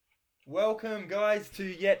Welcome, guys, to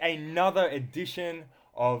yet another edition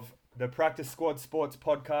of the Practice Squad Sports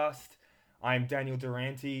Podcast. I'm Daniel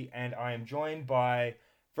Durante, and I am joined by a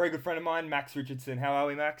very good friend of mine, Max Richardson. How are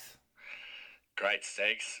we, Max? Great,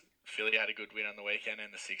 Steaks. Philly had a good win on the weekend,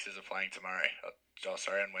 and the Sixers are playing tomorrow.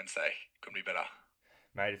 On Wednesday. Couldn't be better.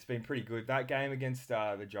 Mate, it's been pretty good. That game against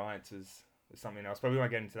the Giants is something else. But we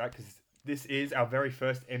won't get into that because this is our very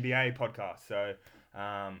first NBA podcast. So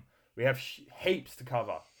we have heaps to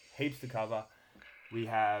cover. We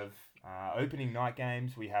have opening night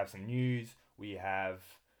games. We have some news. We have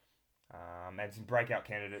and some breakout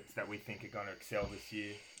candidates that we think are going to excel this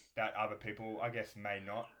year that other people, I guess, may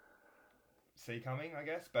not see coming, I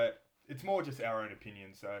guess. But it's more just our own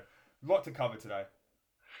opinion. So a lot to cover today.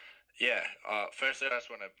 Yeah. Firstly, I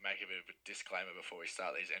just want to make a bit of a disclaimer before we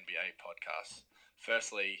start these NBA podcasts.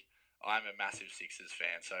 Firstly, I'm a massive Sixers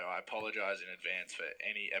fan, so I apologise in advance for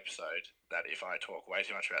any episode that if I talk way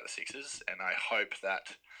too much about the Sixers, and I hope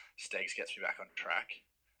that Stegs gets me back on track.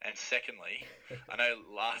 And secondly, I know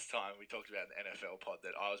last time we talked about in the NFL pod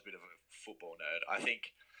that I was a bit of a football nerd. I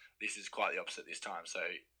think this is quite the opposite this time. So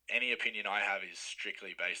any opinion I have is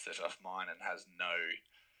strictly based off mine and has no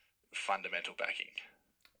fundamental backing,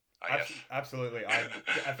 I guess. Absolutely. I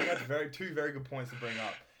think that's two very good points to bring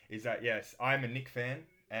up. Is that, yes, I'm a Knick fan,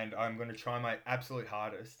 and I'm going to try my absolute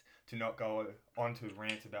hardest to not go on to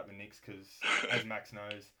rants about the Knicks because, as Max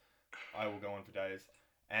knows, I will go on for days.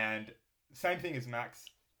 And same thing as Max,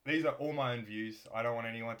 these are all my own views. I don't want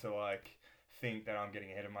anyone to, think that I'm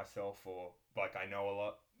getting ahead of myself or, I know a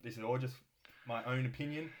lot. This is all just my own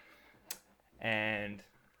opinion. And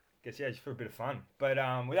I guess, just for a bit of fun. But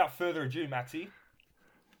without further ado, Maxie,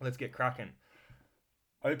 let's get cracking.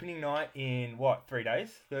 Opening night in, 3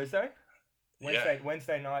 days? Thursday?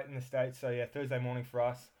 Wednesday night in the States, so Thursday morning for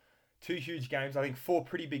us. Two huge games, I think 4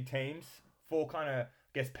 pretty big teams, 4 kind of,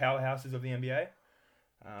 powerhouses of the NBA.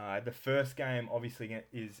 The first game, obviously,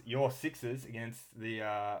 is your Sixers against the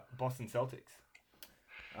Boston Celtics.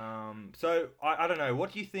 So, I don't know,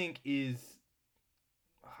 what do you think is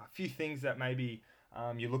a few things that maybe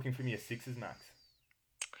you're looking from your Sixers, Max?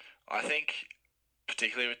 I think,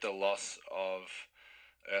 particularly with the loss of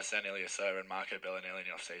Ersan Ilyasova and Marco Bellinelli in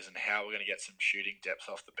the off-season, how we're going to get some shooting depth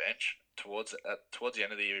off the bench. Towards the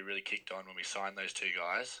end of the year, we really kicked on when we signed those two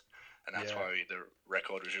guys, and that's why the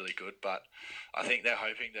record was really good. But I think they're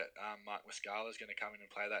hoping that Mark Muscala is going to come in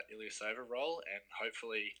and play that Ilyasova role, and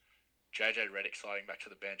hopefully JJ Redick sliding back to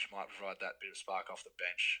the bench might provide that bit of spark off the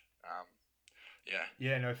bench.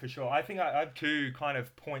 Yeah, no, for sure. I think I have 2 kind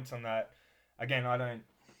of points on that. Again, I don't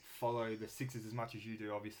follow the Sixers as much as you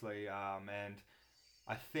do, obviously, and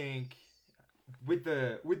I think with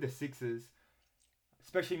the Sixers,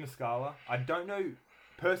 especially Muscala, I don't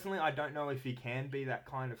know if he can be that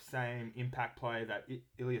kind of same impact player that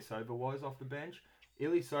Ilyasova was off the bench.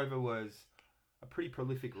 Ilyasova was a pretty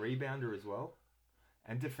prolific rebounder as well,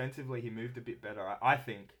 and defensively he moved a bit better, I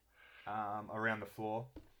think, around the floor,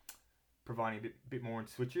 providing a bit more in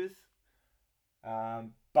switches.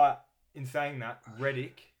 But in saying that,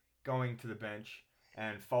 Redick going to the bench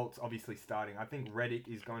and Fultz obviously starting, I think Redick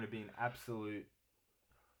is going to be an absolute...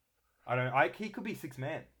 he could be 6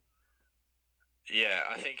 man. Yeah,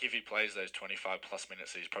 I think if he plays those 25 plus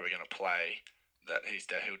minutes he's probably going to play, that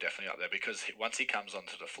he'll definitely up there, because once he comes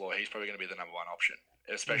onto the floor, he's probably going to be the number 1 option,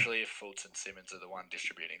 especially if Fultz and Simmons are the one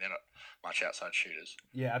distributing. They're not much outside shooters.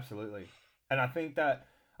 Yeah, absolutely. And I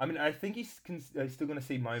think he's still going to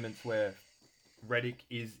see moments where Redick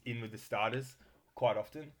is in with the starters quite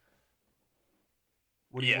often.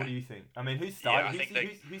 What do you think? I mean, who's starting?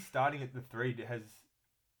 Who's starting at the 3?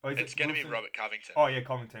 It's going to be Robert Covington. Oh yeah,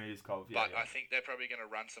 Covington is Cov. Yeah, but I think they're probably going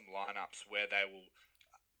to run some lineups where they will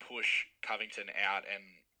push Covington out and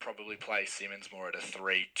probably play Simmons more at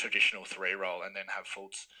a traditional 3 role, and then have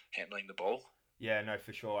Fultz handling the ball. Yeah, no,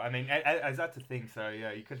 for sure. I mean, as that's a thing. So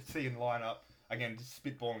yeah, you could see in lineup again, just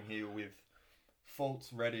spitballing here with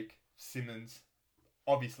Fultz, Redick, Simmons,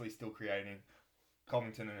 obviously still creating.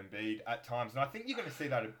 Covington and Embiid at times, and I think you're going to see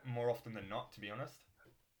that more often than not, to be honest.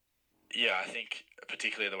 Yeah, I think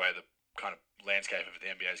particularly the way the kind of landscape of the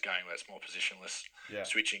NBA is going, where it's more positionless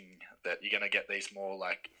switching, that you're going to get these more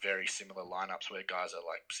very similar lineups where guys are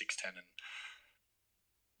 6'10" and...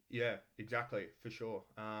 Yeah, exactly, for sure.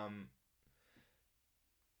 And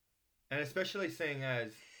especially seeing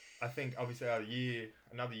as, I think, obviously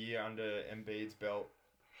another year under Embiid's belt,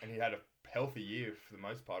 and he had a healthy year for the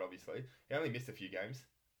most part, obviously. He only missed a few games.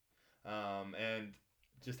 And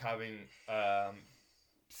just having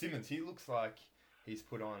Simmons, he looks like he's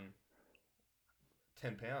put on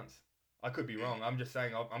 10 pounds. I could be wrong. I'm just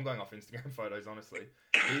saying, I'm going off Instagram photos, honestly.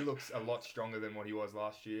 He looks a lot stronger than what he was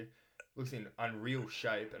last year. looks in unreal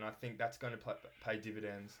shape, and I think that's going to pay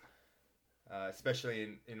dividends,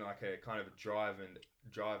 especially in like a kind of a drive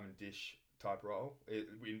and dish type role,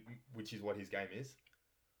 which is what his game is.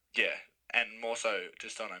 Yeah, and more so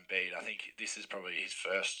just on Embiid, I think this is probably his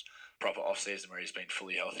first proper off-season where he's been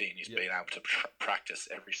fully healthy and he's been able to practice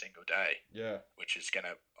every single day. Yeah. Which is going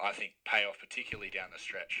to, I think, pay off particularly down the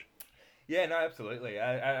stretch. Yeah, no, absolutely.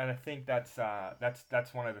 And I think that's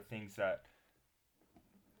one of the things that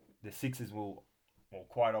the Sixers will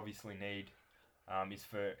quite obviously need is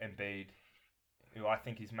for Embiid, who I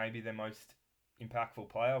think is maybe their most impactful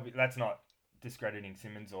player. That's not discrediting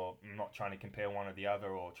Simmons, or I'm not trying to compare one or the other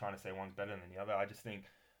or trying to say one's better than the other. I just think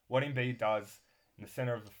what Embiid does in the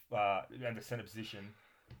center of the center position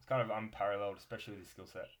is kind of unparalleled, especially with his skill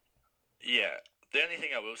set. Yeah, the only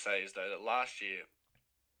thing I will say is though that last year,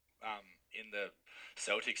 in the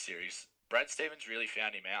Celtics series, Brad Stevens really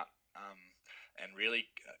found him out, and really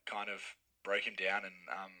kind of broke him down and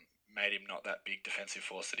made him not that big defensive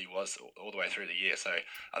force that he was all the way through the year. So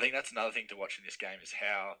I think that's another thing to watch in this game is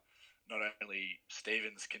how not only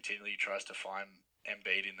Stevens continually tries to find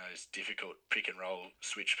Embiid in those difficult pick and roll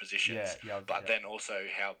switch positions, but then also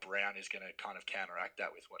how Brown is going to kind of counteract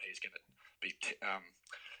that with what he's going to be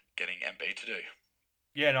getting Embiid to do.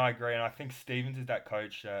 Yeah, no, I agree, and I think Stevens is that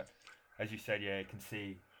coach that, as you said, can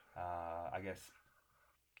see, I guess,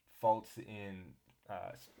 faults in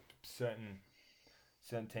certain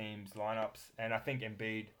teams' lineups, and I think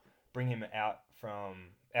Embiid bring him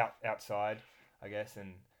outside, I guess,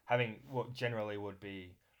 and having what generally would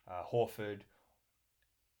be Horford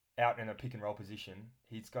out in a pick and roll position,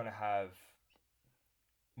 he's going to have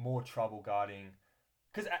more trouble guarding.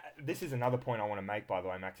 Because this is another point I want to make, by the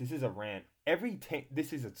way, Max. This is a rant.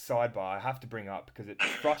 This is a sidebar I have to bring up because it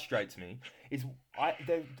frustrates me.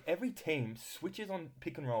 Every team switches on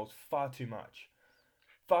pick and rolls far too much,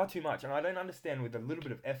 and I don't understand. With a little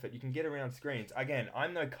bit of effort, you can get around screens. Again,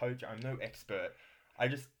 I'm no coach. I'm no expert. I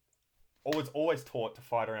just always taught to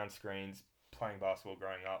fight around screens playing basketball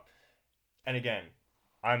growing up. And again,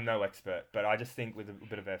 I'm no expert, but I just think with a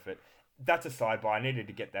bit of effort. That's a sidebar. I needed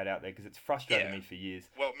to get that out there because it's frustrated me for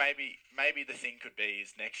years. Well, maybe the thing could be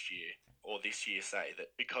is next year or this year, say,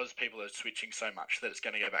 that because people are switching so much that it's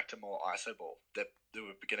going to go back to more ISO ball, that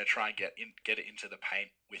we're going to try and get it into the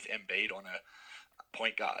paint with Embiid on a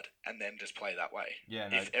point guard and then just play that way. Yeah,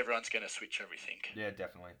 no. If everyone's going to switch everything. Yeah,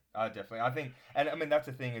 definitely. Definitely. I think, and I mean, that's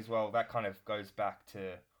the thing as well. That kind of goes back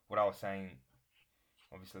to what I was saying,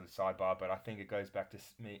 obviously the sidebar, but I think it goes back to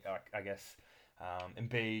me, I guess,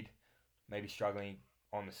 Embiid maybe struggling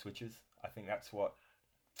on the switches. I think that's what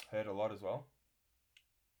hurt a lot as well.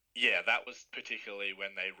 Yeah, that was particularly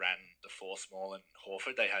when they ran the 4 small and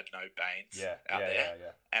Horford. They had no Baines out there.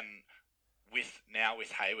 Yeah. And with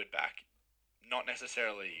Hayward back, not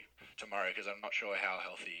necessarily tomorrow because I'm not sure how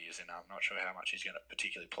healthy he is and I'm not sure how much he's going to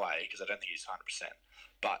particularly play because I don't think he's 100%.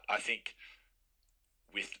 But I think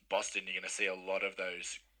with Boston, you're going to see a lot of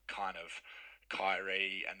those kind of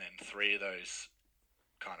Kyrie and then 3 of those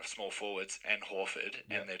kind of small forwards and Horford,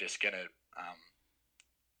 and they're just going to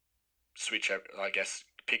switch, I guess,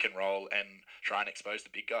 pick and roll and try and expose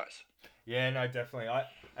the big guys. Yeah, no, definitely.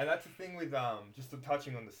 And that's the thing with just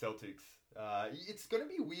touching on the Celtics. It's going to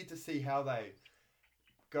be weird to see how they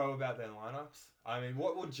go about their lineups. I mean,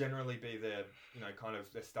 what would generally be their, kind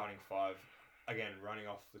of their starting 5? Again, running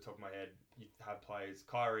off the top of my head, you have players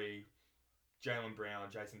Kyrie, Jaylen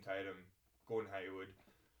Brown, Jason Tatum, Gordon Hayward,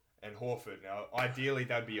 and Horford. Now, ideally,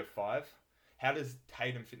 that'd be a 5. How does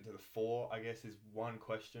Tatum fit into the 4, I guess, is one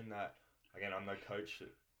question that, again, I'm no coach.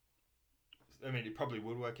 I mean, it probably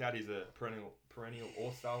would work out. He's a perennial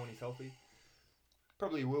all-star when he's healthy.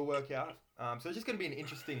 Probably will work out. So it's just going to be an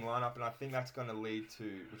interesting lineup, and I think that's going to lead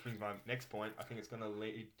to, which brings my next point, I think it's going to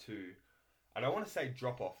lead to, I don't want to say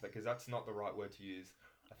drop-off, because that's not the right word to use.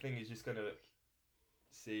 I think he's just going to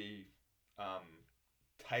see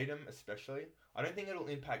Tatum especially. I don't think it'll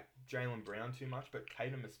impact Jaylen Brown too much, but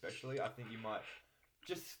Tatum especially, I think you might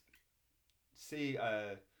just see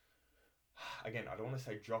again, I don't want to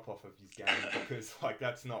say drop off of his game because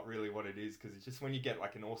that's not really what it is, because it's just when you get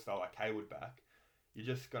an all-star like Hayward back, you're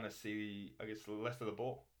just going to see, I guess, less of the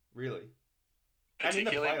ball, really. And in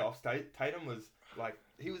the playoffs, Tatum was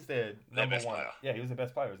he was their number one. Player. Yeah, he was the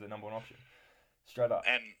best player. He was their number 1 option. Straight up.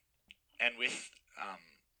 And with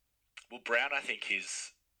Brown, I think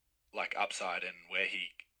his upside and where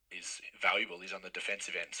he is valuable is on the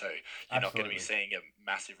defensive end. So you're not going to be seeing a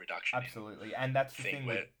massive reduction. Absolutely, and that's the thing.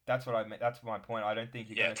 That's what I meant. That's my point. I don't think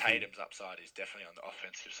you're going to Tatum's upside is definitely on the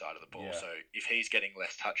offensive side of the ball. Yeah. So if he's getting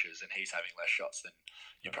less touches and he's having less shots, then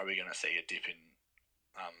you're probably going to see a dip in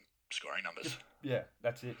scoring numbers. Yeah,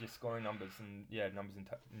 that's it. Just scoring numbers and numbers in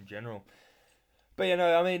general. But you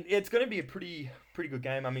know, I mean, it's going to be a pretty good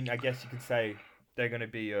game. I mean, I guess you could say they're going to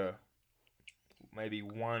be maybe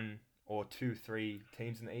one or two, three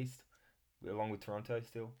teams in the East, along with Toronto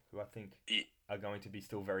still, who I think are going to be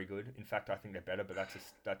still very good. In fact, I think they're better, but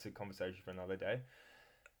that's a conversation for another day.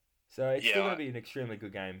 So it's still going to be an extremely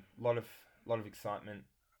good game. A lot of excitement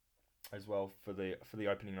as well for the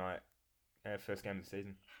opening night, first game of the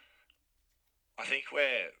season. I think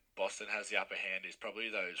where Boston has the upper hand is probably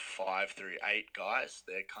those 5 through 8 guys.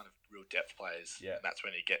 They're kind of real depth players. Yeah. And that's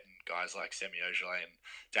when you're getting guys like Semi Ojeleye and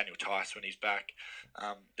Daniel Tice when he's back.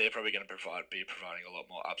 They're probably going to be providing a lot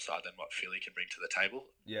more upside than what Philly can bring to the table.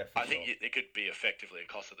 Yeah, I think it could be effectively a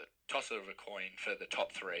toss of a coin for the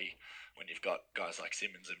top 3 when you've got guys like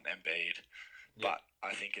Simmons and Embiid. Yeah. But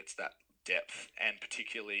I think it's that depth, and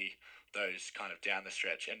particularly those kind of down the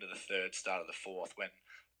stretch, end of the third, start of the fourth, when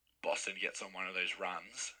Boston gets on one of those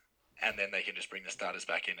runs, and then they can just bring the starters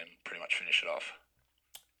back in and pretty much finish it off.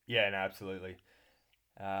 Yeah, no, absolutely.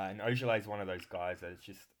 And Ojeleye is one of those guys that is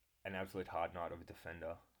just an absolute hard night of a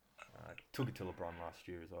defender. Took it to LeBron last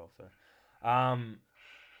year as well. So,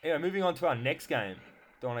 moving on to our next game.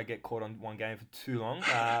 Don't want to get caught on one game for too long.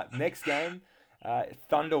 Next game,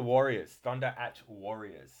 Thunder Warriors. Thunder at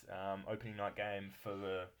Warriors. Opening night game for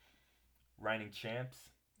the reigning champs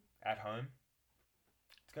at home.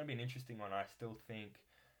 It's going to be an interesting one. I still think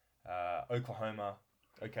Oklahoma,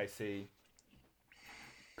 OKC,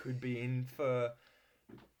 could be in for.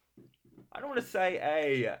 I don't want to say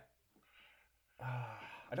a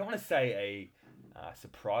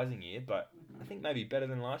surprising year, but I think maybe better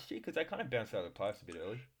than last year because they kind of bounced out of the playoffs a bit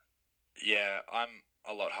early. Yeah, I'm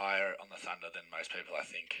a lot higher on the Thunder than most people, I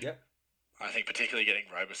think. Yep. I think particularly getting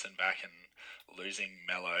Roberson back and losing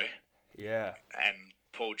Melo. Yeah. And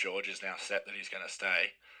Paul George is now set that he's going to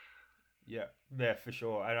stay. Yeah, for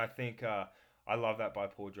sure. And I think I love that by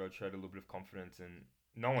Paul George. Showed a little bit of confidence, and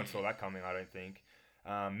no one saw that coming, I don't think.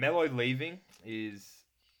 Melo leaving is...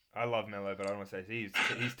 I love Melo, but I don't want to say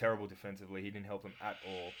he's terrible defensively. He didn't help them at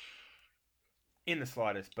all in the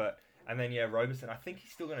slightest. And then, Roberson, I think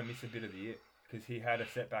he's still going to miss a bit of the year because he had a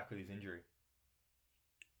setback with his injury.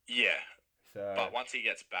 Yeah. So, but once he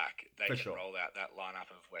gets back, they can roll out that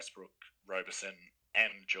lineup of Westbrook, Roberson,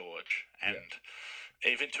 and George. And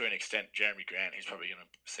even to an extent, Jeremy Grant, he's probably going to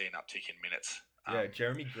see an uptick in minutes.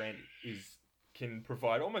 Jeremy Grant can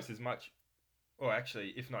provide almost as much, or actually,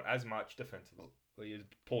 if not as much defensively as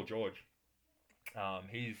Paul George.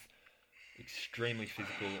 He's extremely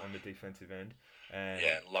physical on the defensive end. And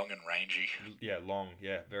long and rangy.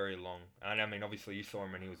 Very long. And I mean, obviously, you saw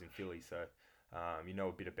him when he was in Philly, so you know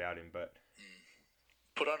a bit about him, but...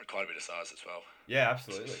 Put on quite a bit of size as well. Yeah,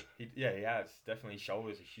 absolutely. He has. Definitely, his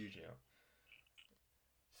shoulders are huge now.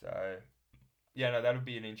 So, that'll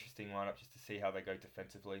be an interesting lineup just to see how they go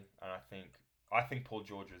defensively. And I think Paul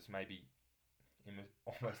George was maybe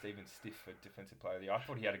almost even stiff for defensive player of the year. I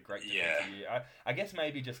thought he had a great defensive year. I guess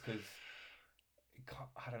maybe just because,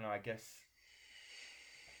 I don't know, I guess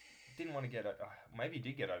didn't want to maybe he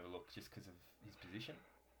did get overlooked just because of his position.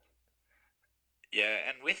 Yeah,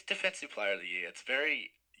 and with defensive player of the year,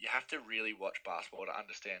 you have to really watch basketball to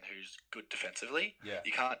understand who's good defensively. Yeah.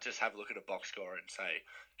 You can't just have a look at a box score and say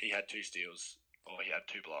he had 2 steals or he had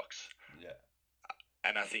 2 blocks. Yeah.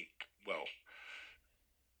 And I think,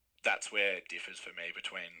 that's where it differs for me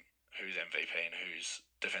between who's MVP and who's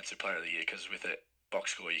defensive player of the year, because with a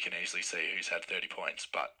box score you can easily see who's had 30 points,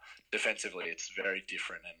 but defensively it's very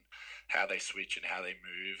different, and how they switch and how they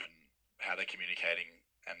move and how they're communicating,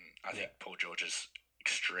 and I think Paul George is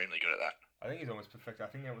extremely good at that. I think he's almost perfect. I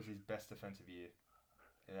think that was his best defensive year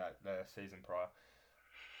in that season prior.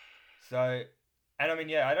 So, and I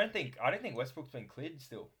mean, I don't think Westbrook's been cleared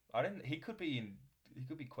still. He could be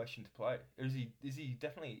questioned to play. Is he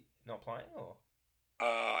definitely not playing, or?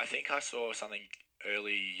 I think I saw something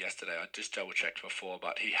early yesterday. I just double checked before,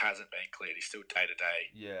 but he hasn't been cleared. He's still day to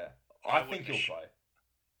day. Yeah, I think he'll play.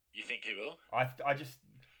 You think he will? I just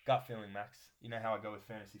gut feeling, Max. You know how I go with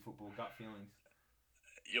fantasy football, gut feelings.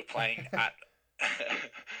 You're playing at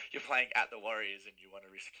the Warriors, and you want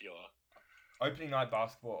to risk your opening night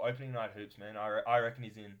basketball, opening night hoops, man. I reckon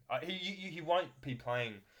he's in. He won't be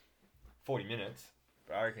playing 40 minutes,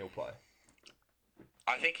 but I reckon he'll play.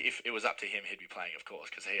 I think if it was up to him, he'd be playing, of course,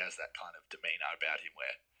 because he has that kind of demeanour about him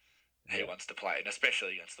where he wants to play, and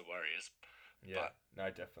especially against the Warriors. Yeah, no,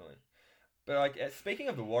 definitely. But speaking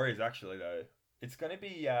of the Warriors, actually though, it's going to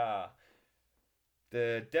be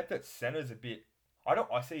the depth at center's a bit. I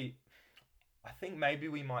think maybe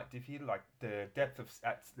we might differ, like the depth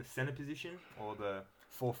at the center position or the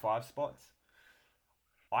 4-5 spots.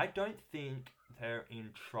 I don't think they're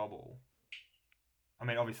in trouble. I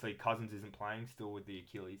mean, obviously Cousins isn't playing still with the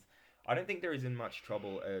Achilles. I don't think they're as in much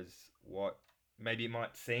trouble as what maybe it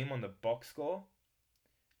might seem on the box score.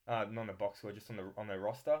 Not on the box score, just on their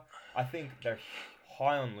roster. I think they're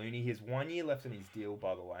high on Looney. He has 1 year left on his deal,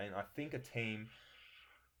 by the way, and I think a team,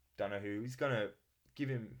 don't know who, is gonna give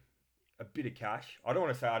him a bit of cash. I don't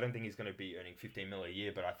want to say I don't think he's going to be earning 15 mil a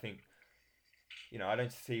year, but I think, I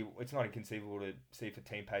don't see, it's not inconceivable to see if a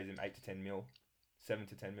team pays him 8 to 10 mil, 7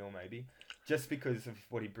 to 10 mil maybe, just because of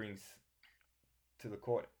what he brings to the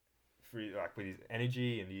court, like with his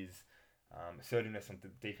energy and his assertiveness on the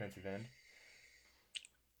defensive end.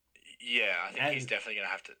 Yeah, I think he's definitely going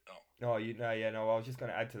to have to. I was just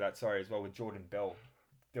going to add to that. Sorry, as well with Jordan Bell.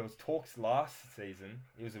 There was talks last season.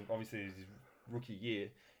 It was obviously his rookie year.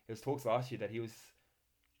 There was talks last year that he was,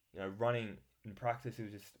 running in practice. He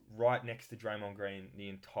was just right next to Draymond Green the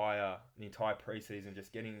entire preseason,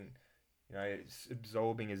 just getting,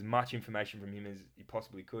 absorbing as much information from him as he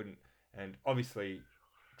possibly could. And obviously,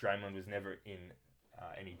 Draymond was never in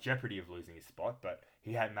any jeopardy of losing his spot, but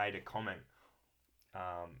he had made a comment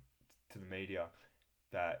to the media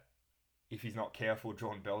that if he's not careful,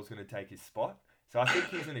 Jordan Bell's going to take his spot. So I think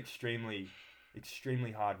he's an extremely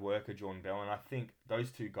hard worker, Jordan Bell, and I think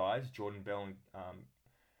those two guys, Jordan Bell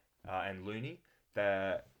and Looney,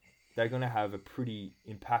 they're going to have a pretty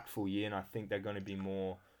impactful year, and I think they're going to be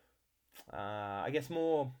more,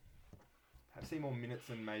 more minutes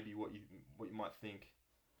than maybe what you might think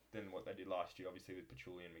than what they did last year, obviously with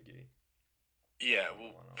Pachulia and McGee. Yeah,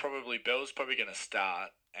 well, probably Bell's probably going to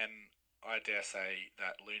start, and I dare say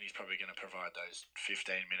that Looney's probably going to provide those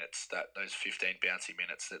 15 minutes, those 15 bouncy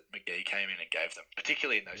minutes that McGee came in and gave them,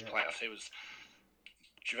 particularly in those playoffs.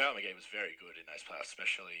 JaVale McGee was very good in those playoffs,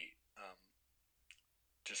 especially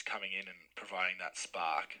just coming in and providing that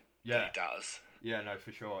spark that he does. Yeah, no,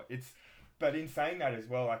 for sure. But in saying that as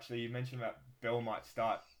well, actually, you mentioned that Bell might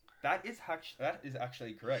start. That is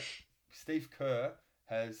actually correct. Steve Kerr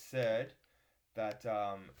has said that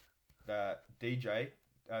that DJ,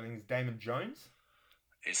 I think it's Damon Jones,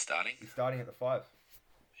 is starting. He's starting at the 5.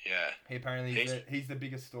 Yeah. He apparently he's the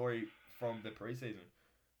biggest story from the preseason,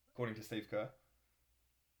 according to Steve Kerr.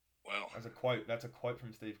 Well, that's a quote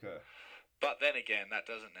from Steve Kerr. But then again, that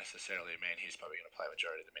doesn't necessarily mean he's probably going to play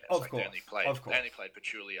majority of the minutes. Of course. They only played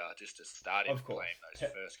Pachulia just to start him playing those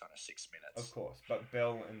first kind of 6 minutes. Of course, but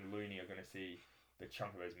Bell and Looney are going to see the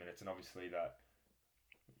chunk of those minutes, and obviously that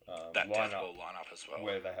lineup as well,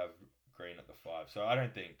 where they have Green at the 5. So I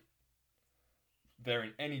don't think they're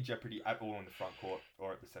in any jeopardy at all in the front court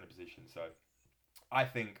or at the center position. So I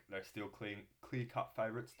think they're still clear-cut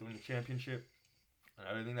favourites to win the championship. And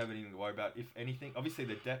I don't think they have anything to worry about. If anything, obviously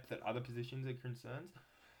the depth at other positions are concerns,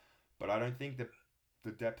 but I don't think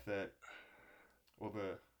the depth or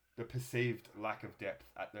the perceived lack of depth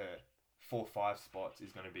at the 4-5 spots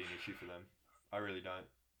is going to be an issue for them. I really don't.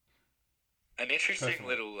 An interesting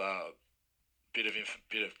little bit of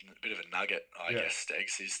a nugget, I guess,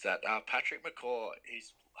 Stegs, is that Patrick McCaw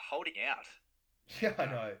is holding out. Yeah, I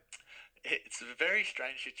know. It's a very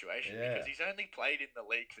strange situation because he's only played in the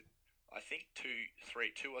league for, I think, 2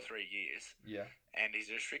 or 3 years. Yeah. And he's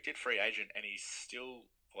a restricted free agent, and he's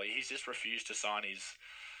just refused to sign his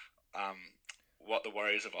what the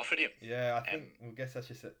Warriors have offered him. Yeah, I guess that's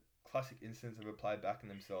just a classic instance of a player backing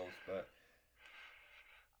themselves, but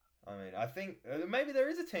I mean, I think maybe there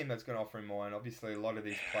is a team that's going to offer him more, and obviously a lot of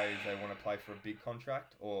these players, they want to play for a big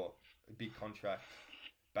contract or a big contract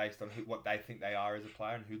based on what they think they are as a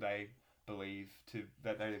player and who they believe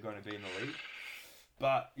that they're going to be in the league.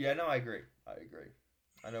 But yeah, no, I agree.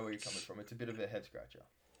 I know where you're coming from. It's a bit of a head scratcher.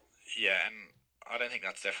 Yeah, and I don't think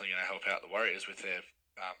that's definitely going to help out the Warriors with their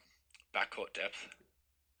backcourt depth.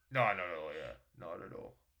 No, not at all. Yeah, not at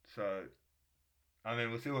all. So, I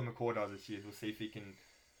mean, we'll see what McCaw does this year. We'll see if he can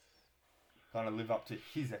kind of live up to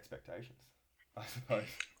his expectations, I suppose.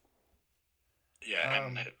 Yeah,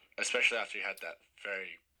 and especially after he had that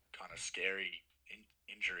very kind of scary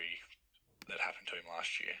injury that happened to him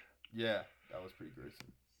last year. Yeah, that was pretty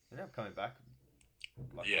gruesome. Yeah, coming back.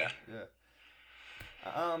 Yeah.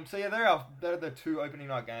 So yeah, they're the 2 opening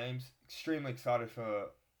night games. Extremely excited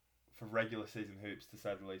for regular season hoops, to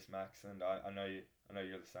say the least, Max. And I know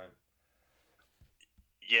you're the same.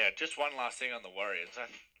 Yeah, just one last thing on the Warriors.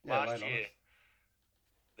 Last year,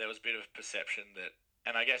 there was a bit of perception that,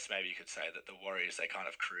 and I guess maybe you could say that the Warriors, they kind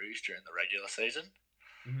of cruised during the regular season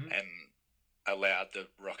and allowed the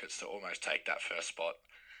Rockets to almost take that first spot.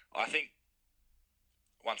 I think,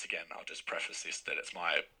 once again, I'll just preface this that it's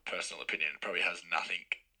my personal opinion. It probably has no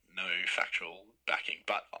factual backing,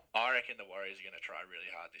 but I reckon the Warriors are going to try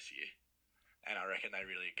really hard this year. and I reckon they're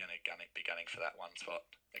really going to be gunning for that one spot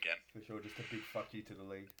again. For sure, just a big fuck you to the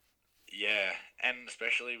league. Yeah, and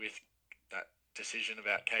especially with that decision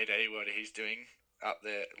about KD, what he's doing up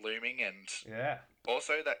there looming, and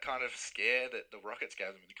also that kind of scare that the Rockets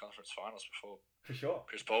gave them in the conference finals before. For sure.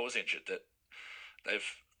 Chris Paul was injured, that they've,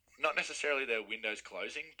 not necessarily their windows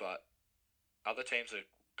closing, but other teams are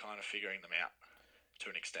kind of figuring them out to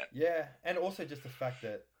an extent. Yeah, and also just the fact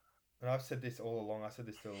that, and I've said this all along, I said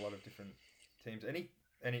this to a lot of different teams, a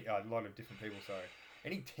lot of different people, sorry.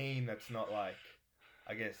 Any team that's not like,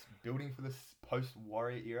 I guess, building for this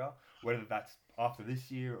post-Warrior era, whether that's after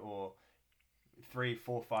this year or 3,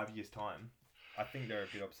 4, 5 years' time, I think they're a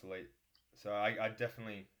bit obsolete. So I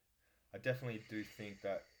definitely do think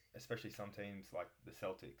that, especially some teams like the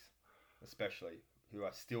Celtics, especially, who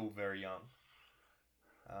are still very young,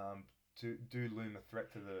 do loom a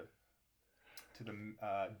threat to the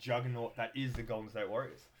juggernaut that is the Golden State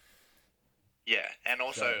Warriors. Yeah, and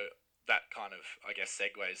also that kind of, I guess,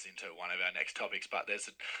 segues into one of our next topics, but there's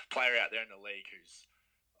a player out there in the league who's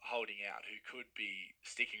holding out, who could be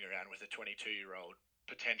sticking around with a 22-year-old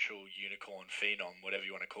potential unicorn phenom, whatever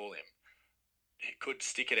you want to call him. He could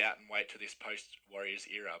stick it out and wait to this post-Warriors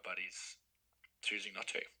era, but he's choosing not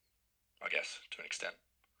to, I guess, to an extent.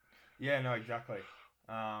 Yeah, no, exactly.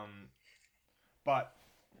 But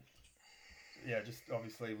yeah, just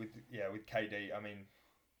obviously with KD, I mean,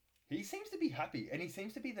 he seems to be happy, and he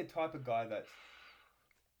seems to be the type of guy that's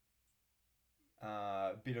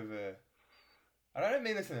a bit of a. I don't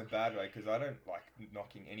mean this in a bad way, because I don't like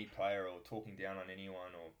knocking any player or talking down on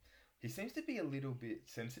anyone. Or he seems to be a little bit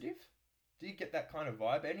sensitive. Do you get that kind of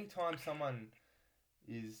vibe? Anytime someone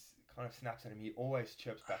kind of snaps at him, he always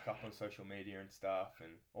chirps back up on social media and stuff,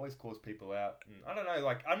 and always calls people out. And I don't know,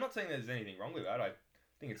 like, I'm not saying there's anything wrong with that. I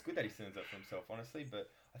think it's good that he stands up for himself, honestly. But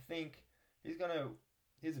I think he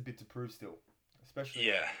has a bit to prove still, especially.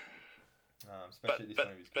 Yeah. Especially at this time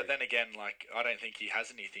of his career. But then again, like, I don't think he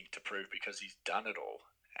has anything to prove because he's done it all.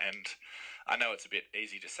 And I know it's a bit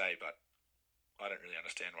easy to say, but I don't really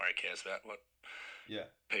understand why he cares about what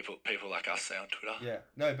people like us say on Twitter. Yeah,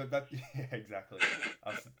 no, but that exactly.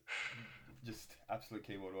 Us, just absolute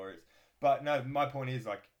keyboard warriors. But no, my point is,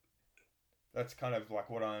 like, that's kind of like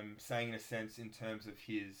what I'm saying in a sense in terms of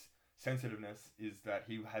his sensitiveness, is that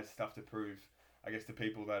he has stuff to prove, I guess, to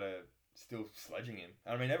people that are still sledging him.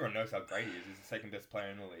 I mean, everyone knows how great he is. He's the second best player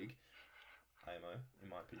in the league. AMO, in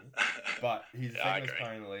my opinion. But he's the second best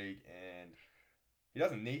player in the league, and he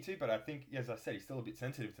doesn't need to, but I think, as I said, he's still a bit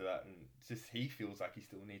sensitive to that, and it's just he feels like he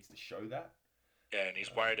still needs to show that. Yeah, and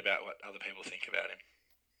he's worried about what other people think about him.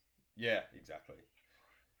 Yeah, exactly.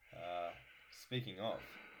 Speaking of,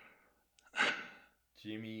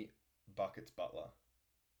 Jimmy Buckets Butler.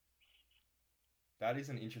 That is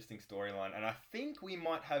an interesting storyline, and I think we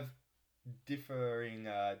might have differing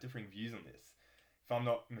views on this, if I'm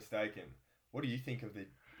not mistaken. What do you think of the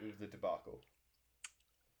debacle?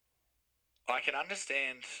 I can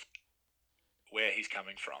understand where he's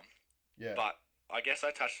coming from. Yeah. But I guess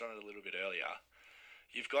I touched on it a little bit earlier.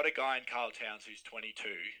 You've got a guy in Karl Towns who's 22,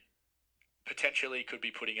 potentially could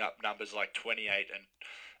be putting up numbers like 28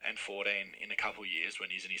 and 14 in a couple of years when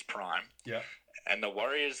he's in his prime. Yeah. And the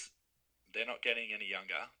Warriors, they're not getting any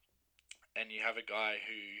younger. And you have a guy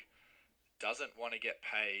who doesn't want to get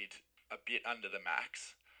paid a bit under the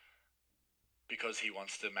max because he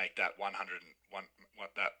wants to make that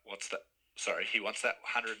he wants that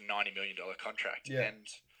 $190 million contract. Yeah. And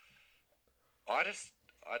I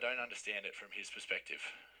don't understand it from his perspective.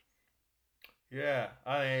 Yeah,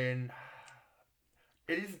 I mean,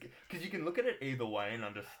 it is, because you can look at it either way and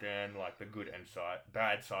understand, like, the good and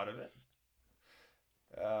bad side of it.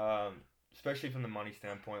 Especially from the money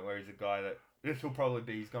standpoint, where he's a guy that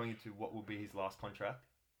he's going into what will be his last contract.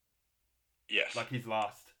 Yes. Like his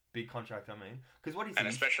last big contract, I mean. Because what and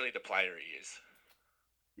especially the player he is.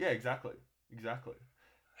 Yeah, exactly. He's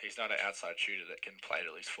not an outside shooter that can play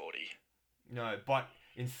till he's 40. No, but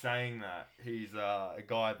in saying that, he's a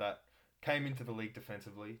guy that came into the league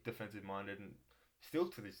defensive-minded, and still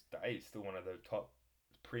to this day is still one of the top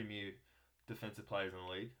premier defensive players in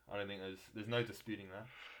the league. I don't think there's no disputing that.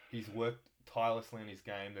 He's worked tirelessly in his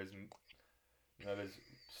game. There's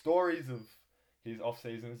stories of his off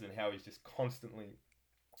seasons and how he's just constantly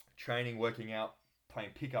training, working out, playing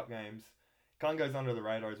pickup games. Kind of goes under the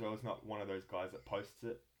radar as well. He's not one of those guys that posts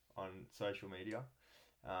it on social media.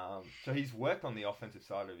 So he's worked on the offensive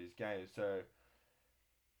side of his game.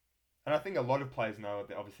 And I think a lot of players know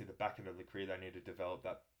that obviously the back end of the career they need to develop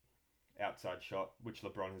that outside shot, which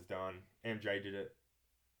LeBron has done. MJ did it.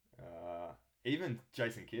 Even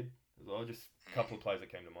Jason Kidd as well. Just a couple of players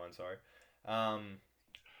that came to mind, sorry.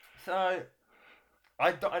 So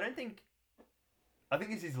I don't think. I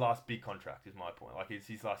think it's his last big contract. Is my point. Like it's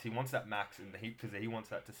his last. He wants that max, and because he wants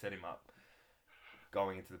that to set him up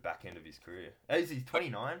going into the back end of his career. Is he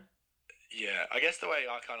 29? Yeah, I guess the way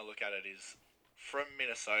I kind of look at it is from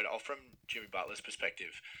Minnesota, or from Jimmy Butler's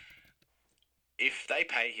perspective, if they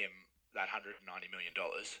pay him that $190 million,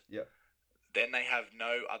 Yep. then they have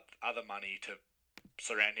no other money to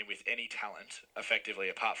surround him with any talent, effectively,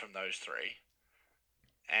 apart from those three.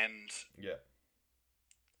 And Yeah.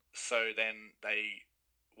 so then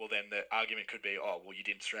then the argument could be, oh, well, you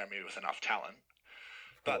didn't surround me with enough talent.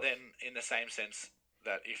 But then, in the same sense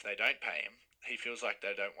that if they don't pay him, he feels like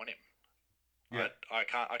they don't want him. Yeah. I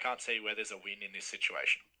can't see where there's a win in this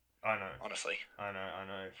situation. I know. Honestly. I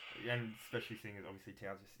know. And especially seeing as obviously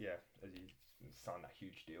Towns just, as you signed that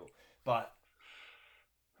huge deal. But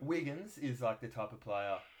Wiggins is like the type of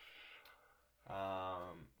player.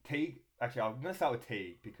 Teague, actually, I'm going to start with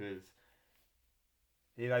Teague because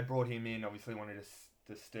they brought him in, obviously wanted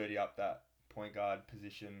to sturdy up that point guard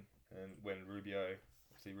position, and when Rubio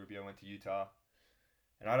went to Utah.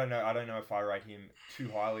 And I don't know if I rate him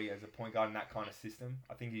too highly as a point guard in that kind of system.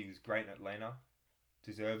 I think he was great in Atlanta,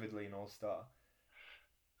 deservedly an All-Star.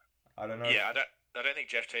 I don't know. Yeah, I don't think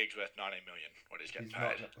Jeff Teague's worth $90 million. What he's getting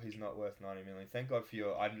paid. He's not worth $90 million. Thank God for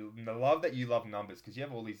your. I love that you love numbers because you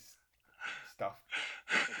have all these stuff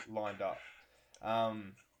lined up,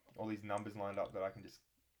 all these numbers lined up that I can just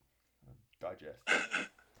digest.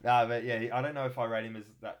 Nah, but yeah, I don't know if I rate him as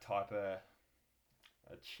that type of a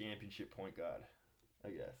championship point guard, I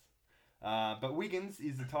guess. But Wiggins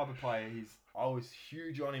is the type of player. I was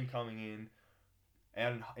huge on him coming in,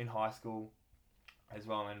 and in high school as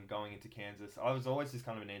well, and going into Kansas. I was always just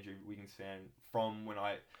kind of an Andrew Wiggins fan from when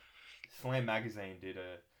Slam Magazine did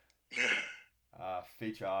a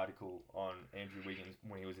feature article on Andrew Wiggins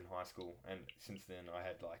when he was in high school, and since then I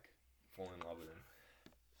had fallen in love with him.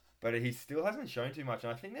 But he still hasn't shown too much,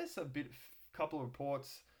 and I think there's a couple of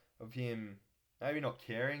reports of him maybe not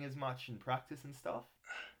caring as much in practice and stuff.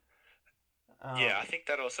 Yeah, I think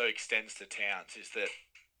that also extends to Towns. Is that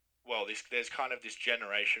there's kind of this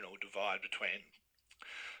generational divide between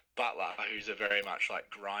Butler, who's a very much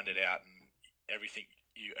grind it out and everything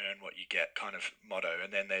you earn what you get kind of motto,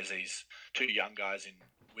 and then there's these two young guys in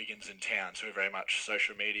Wiggins and Towns who are very much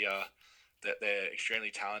social media, that they're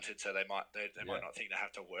extremely talented, so they might not think they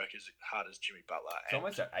have to work as hard as Jimmy Butler. It's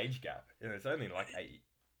almost an age gap. It's only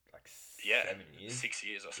 7 years. 6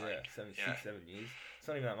 years or something. Yeah, 7 years. It's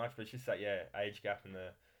not even that much, but it's just that age gap and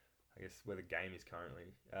I guess where the game is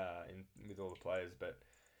currently with all the players.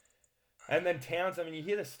 And then Towns, I mean, you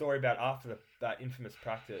hear the story about after that infamous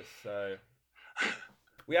practice. So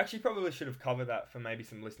we actually probably should have covered that for maybe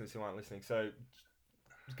some listeners who aren't listening. So I'm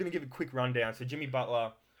just going to give a quick rundown. So Jimmy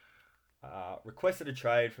Butler requested a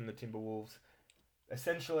trade from the Timberwolves.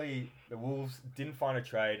 Essentially, the Wolves didn't find a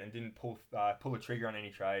trade and didn't pull a trigger on any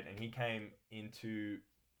trade, and he came into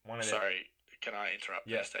one of Sorry, can I interrupt?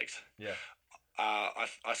 Yeah. Mistakes? Yeah.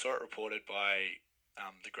 I saw it reported by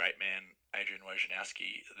the great man Adrian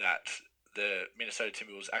Wojnarowski that the Minnesota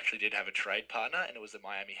Timberwolves actually did have a trade partner, and it was the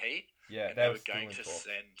Miami Heat. Yeah, and they were going to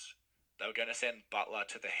send Butler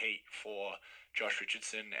to the Heat for Josh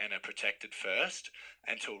Richardson and a protected first,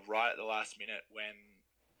 until right at the last minute when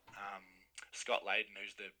Scott Layden,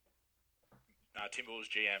 who's the Timberwolves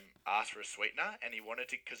GM, asked for a sweetener, and he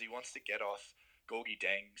wants to get off Gorgie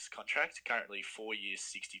Deng's contract, currently 4 years,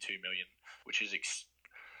 $62 million, which is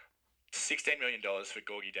 $16 million for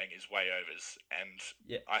Gorgie Deng is way overs, and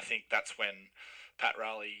I think that's when Pat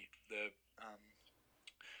Riley, the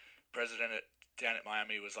president down at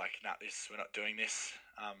Miami, was like, "Nah, we're not doing this."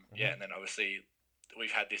 Yeah, and then obviously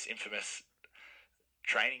we've had this infamous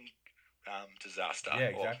training disaster. Yeah,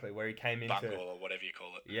 exactly. Where he came into bungle or whatever you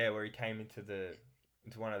call it. Yeah, where he came into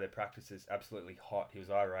one of their practices absolutely hot. He was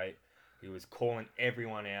irate. He was calling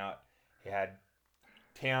everyone out. He had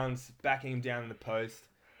Towns backing him down in the post.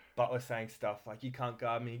 Butler saying stuff like, "You can't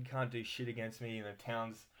guard me. You can't do shit against me." And then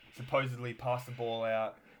Towns supposedly passed the ball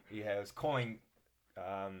out. He was calling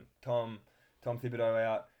Tom Thibodeau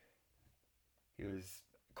out. He was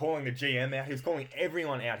calling the GM out. He was calling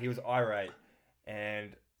everyone out. He was irate.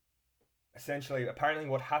 And essentially, apparently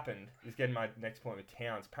what happened is getting my next point with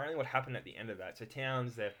Towns. Apparently what happened at the end of that. So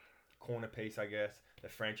Towns, their corner piece, I guess, the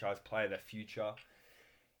franchise player, their future.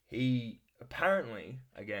 He apparently,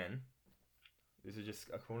 again, this is just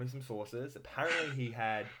according to some sources, apparently he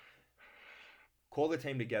had called the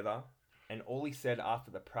team together, and all he said after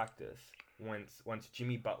the practice, once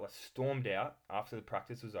Jimmy Butler stormed out, after the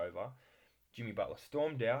practice was over, Jimmy Butler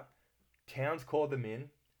stormed out, Towns called them in.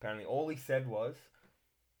 Apparently all he said was,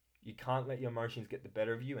 "You can't let your emotions get the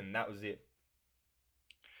better of you," and that was it.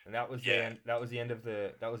 And that was Yeah. that was the end of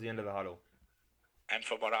the huddle. And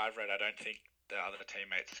from what I've read, I don't think the other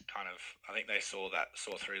teammates I think they saw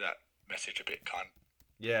through that message a bit,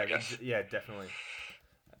 Yeah, I guess. yeah, definitely.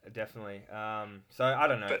 Definitely. So I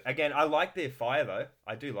don't know. But Again, I like their fire though.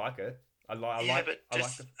 I do like it. but I like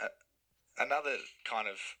just another kind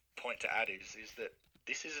of point to add is that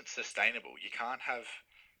this isn't sustainable. You can't have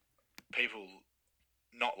people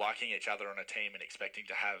not liking each other on a team and expecting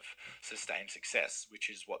to have sustained success, which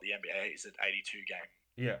is what the NBA is, an 82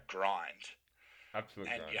 game grind.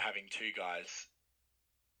 Absolutely. And you're having two guys.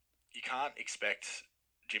 You can't expect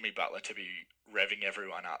Jimmy Butler to be revving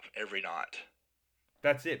everyone up every night.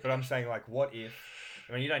 That's it. But I'm saying, like, what if?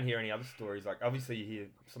 I mean, you don't hear any other stories. Like, obviously, you hear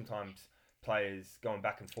sometimes players going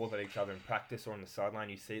back and forth at each other in practice or on the sideline.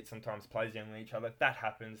 You see it sometimes, players yelling at each other. That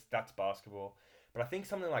happens. That's basketball. But I think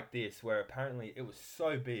something like this, where apparently it was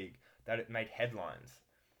so big that it made headlines.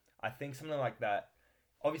 I think something like that.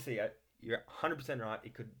 Obviously, you're 100% right.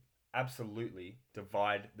 It could absolutely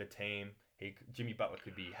divide the team. Jimmy Butler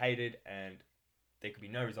could be hated, and there could be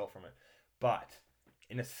no result from it. But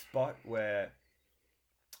in a spot where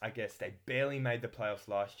I guess they barely made the playoffs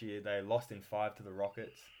last year. They lost in 5 to the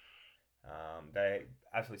Rockets. They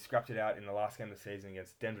absolutely scrapped it out in the last game of the season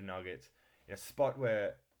against Denver Nuggets. In a spot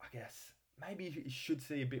where I guess maybe you should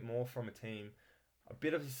see a bit more from a team, a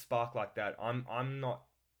bit of a spark like that. I'm not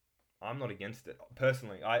against it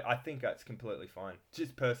personally. I think that's completely fine,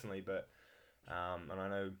 just personally. But and I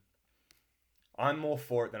know I'm more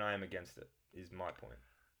for it than I am against it. Is my point.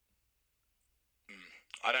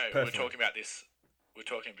 I know personally. We're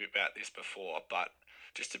talking a bit about this before, but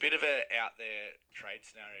just a bit of a out there trade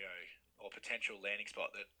scenario or potential landing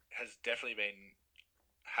spot that hasn't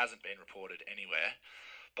been reported anywhere.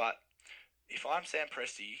 But if I'm Sam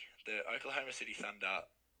Presti, the Oklahoma City Thunder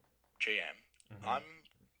GM, I'm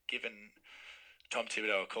giving Tom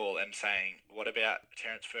Thibodeau a call and saying, what about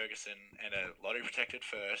Terrence Ferguson and a lottery protected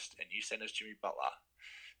first, and you send us Jimmy Butler,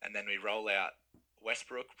 and then we roll out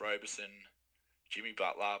Westbrook, Roberson, Jimmy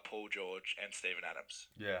Butler, Paul George, and Steven Adams.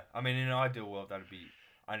 Yeah, I mean, in an ideal world, that'd be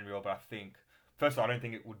unreal. But I think, first of all, I don't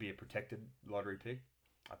think it would be a protected lottery pick.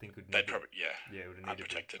 I think it would need it would need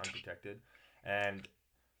unprotected. To be unprotected, and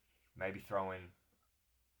maybe throw in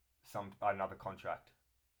another contract.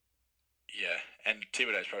 Yeah, and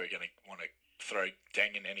Thibodeau's probably going to want to throw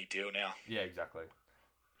Deng in any deal now. Yeah, exactly.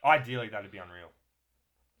 Ideally, that'd be unreal.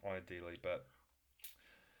 Ideally, but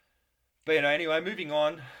anyway, moving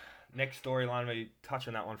on. Next storyline, we touch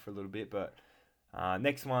on that one for a little bit, but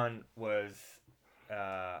next one was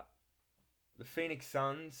the Phoenix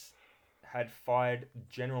Suns had fired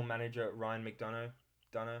general manager Ryan McDonough.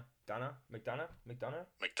 McDonough.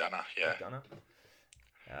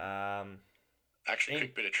 Actually,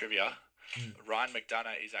 quick bit of trivia. Ryan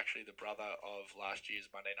McDonough is actually the brother of last year's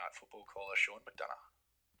Monday Night Football caller Sean McDonough.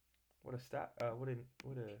 What a stat! What a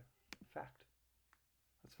fact!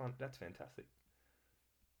 That's fun. That's fantastic.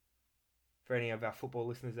 For any of our football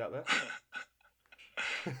listeners out there.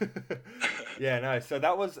 Yeah, no. So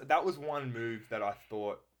that was one move that I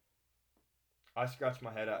thought I scratched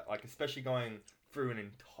my head at, like, especially going through an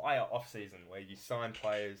entire off-season where you sign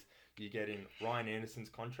players, you get in Ryan Anderson's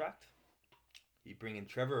contract, you bring in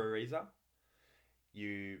Trevor Ariza,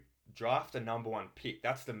 you draft a number 1 pick.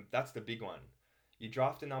 That's the big one. You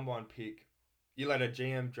draft a number 1 pick, you let a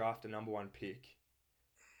GM draft a number 1 pick,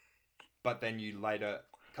 but then you later,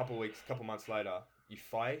 couple months later, you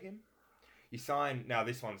fire him. You sign, now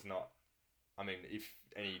this one's not, I mean, if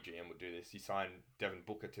any GM would do this, you sign Devin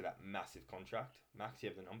Booker to that massive contract. Max, you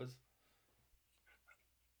have the numbers?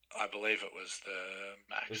 I believe it was the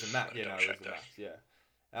max. It was the max, it was the max,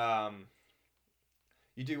 yeah.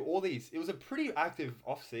 You do all these, it was a pretty active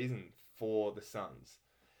off-season for the Suns.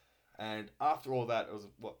 And after all that, it was,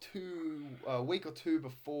 a week or two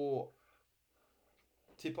before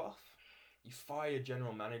tip-off, you fire your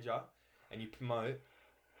general manager and you promote.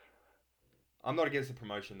 I'm not against the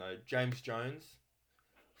promotion though. James Jones,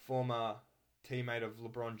 former teammate of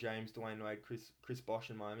LeBron James, Dwayne Wade, Chris Bosh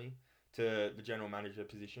in Miami, to the general manager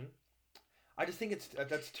position. I just think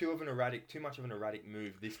that's too much of an erratic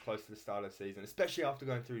move this close to the start of the season, especially after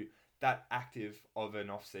going through that active of an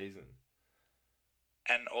off season.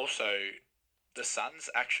 And also, the Suns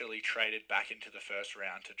actually traded back into the first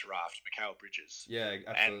round to draft Mikal Bridges. Yeah,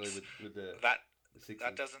 absolutely. With the Sixers.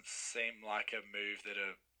 That doesn't seem like a move that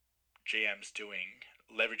a GM's doing,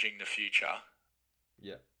 leveraging the future.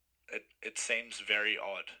 Yeah. It seems very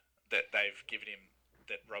odd that they've given him,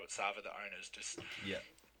 that Robert Sarver, the owners, just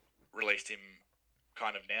released him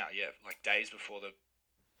kind of now, like days before the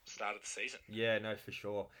start of the season. Yeah, no, for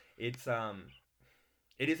sure. It's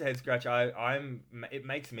It is a head scratch. It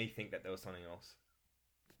makes me think that there was something else.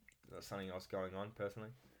 There was something else going on,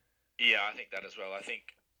 personally. Yeah, I think that as well. I think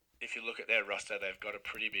if you look at their roster, they've got a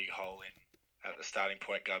pretty big hole in at the starting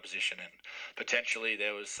point guard position, and potentially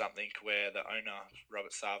there was something where the owner,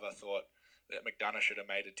 Robert Sava, thought that McDonough should have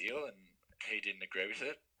made a deal, and he didn't agree with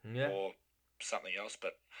it, Yeah. or something else.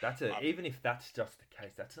 But That's it. Even if that's just the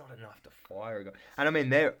case, that's not enough to fire a guy. And I mean,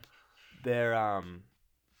 their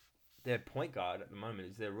point guard at the moment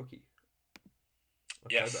is their rookie.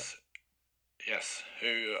 Yes.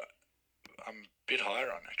 Who I'm a bit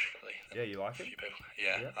higher on, actually. Yeah, you like him?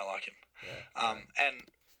 Yeah, I like him. Yeah. And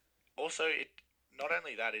also, not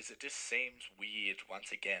only that, it just seems weird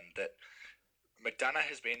once again that McDonough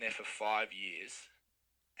has been there for 5 years,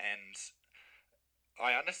 and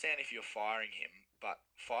I understand if you're firing him, but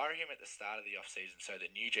fire him at the start of the off-season so the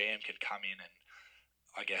new GM can come in and,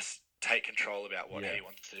 I guess, take control about what he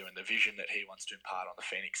wants to do and the vision that he wants to impart on the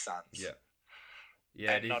Phoenix Suns.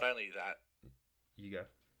 Yeah. And not only that... You go.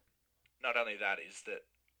 Not only that is that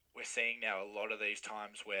we're seeing now a lot of these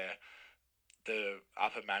times where the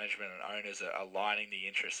upper management and owners are aligning the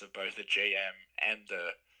interests of both the GM and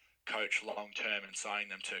the coach long term and signing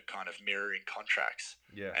them to kind of mirroring contracts.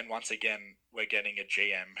 Yeah. And once again, we're getting a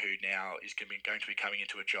GM who now is going to be coming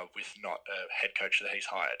into a job with not a head coach that he's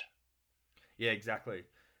hired. Yeah, exactly.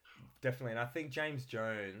 Definitely. And I think James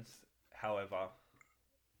Jones, however,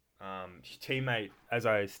 teammate, as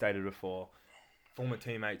I stated before, former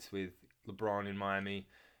teammates with LeBron in Miami,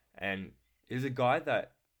 and is a guy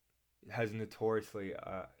that has notoriously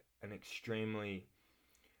an extremely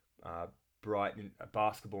bright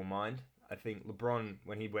basketball mind. I think LeBron,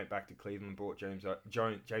 when he went back to Cleveland, brought James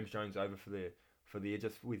Jones over for the year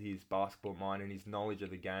just with his basketball mind and his knowledge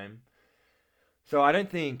of the game. So I don't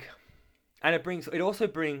think, and it also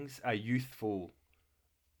brings a youthful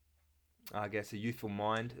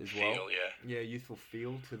mind as well. Feel, yeah. Yeah, youthful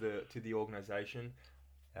feel to the organization,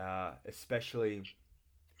 especially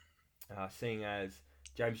seeing as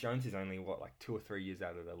James Jones is only 2 or 3 years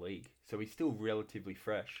out of the league, so he's still relatively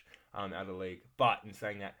fresh out of the league. But in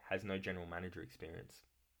saying that, has no general manager experience.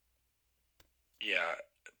 Yeah,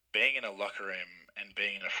 being in a locker room and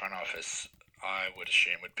being in a front office, I would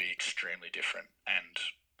assume would be extremely different. And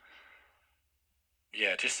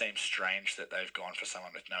yeah, it just seems strange that they've gone for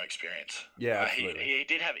someone with no experience. Yeah, absolutely. He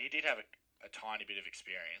did have a tiny bit of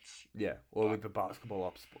experience. Yeah, with the basketball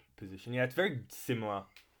ops position. Yeah, it's very similar.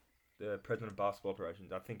 The president of basketball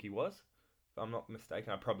operations, I think he was. If I'm not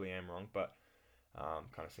mistaken, I probably am wrong, but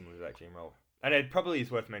kind of similar to that GM role. And it probably is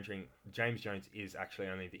worth mentioning, James Jones is actually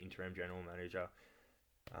only the interim general manager.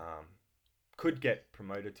 Could get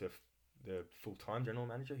promoted to the full-time general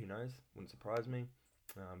manager, who knows? Wouldn't surprise me.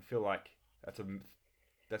 Feel like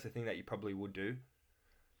that's a thing that you probably would do.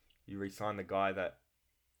 You re-sign the guy that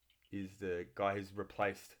is the guy who's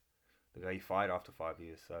replaced the guy you fired after 5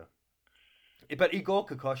 years. So, but Igor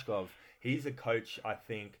Kokoshkov, he's a coach. I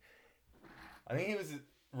think he was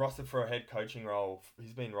rostered for a head coaching role.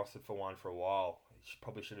 He's been rostered for one for a while. He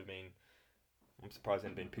probably should have been. I'm surprised he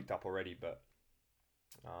hasn't been picked up already. But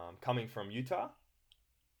coming from Utah.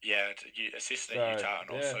 Yeah, assistant at Utah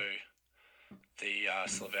and also the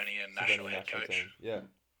Slovenian national head coach. Team. Yeah.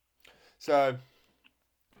 So,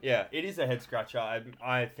 yeah, it is a head scratcher.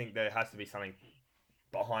 I think there has to be something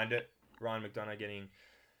behind it. Ryan McDonough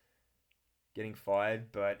getting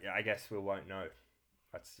fired, but I guess we won't know.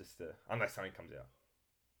 That's just unless something comes out.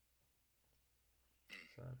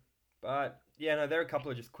 So, but yeah, no, there are a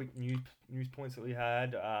couple of just quick news points that we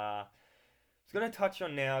had. I was going to touch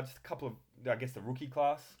on now just a couple of, I guess, the rookie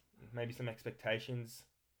class, maybe some expectations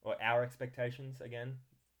or our expectations again,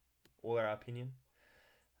 all our opinion.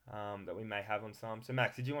 That we may have on some. So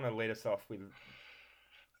Max, did you want to lead us off with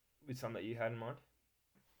something that you had in mind?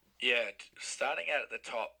 Yeah, starting out at the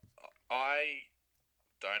top, I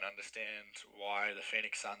don't understand why the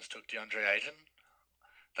Phoenix Suns took DeAndre Ayton.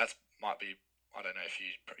 That might be, I don't know if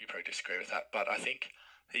you probably disagree with that, but I think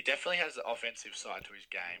he definitely has the offensive side to his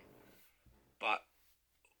game. But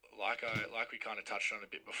like we kind of touched on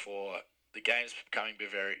a bit before, the game's coming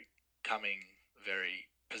very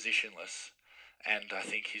positionless. And I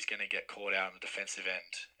think he's going to get caught out on the defensive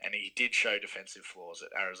end. And he did show defensive flaws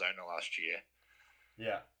at Arizona last year.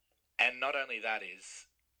 Yeah. And not only that is,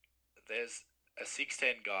 there's a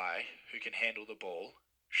 6'10" guy who can handle the ball,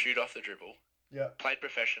 shoot off the dribble, played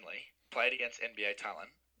professionally, played against NBA talent.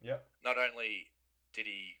 Yeah. Not only did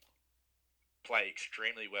he play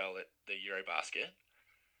extremely well at the Eurobasket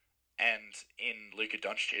and in Luka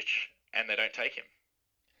Doncic, and they don't take him.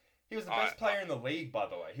 He was the best player in the league, by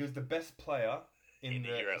the way. He was the best player in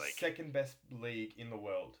the second best league in the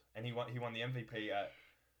world, and he won the MVP at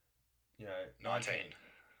 19.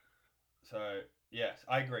 So, yes,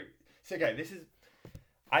 I agree. So, okay,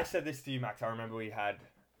 I said this to you, Max. I remember we had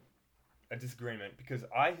a disagreement because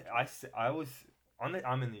I was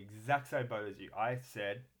I'm in the exact same boat as you. I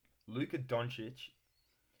said Luka Doncic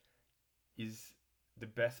is the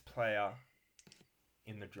best player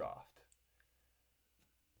in the draft.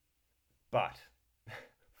 But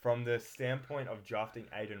from the standpoint of drafting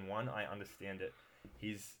 8 and 1, I understand it.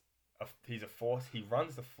 He's a force. He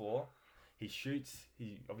runs the floor. He shoots.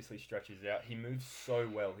 He obviously stretches out. He moves so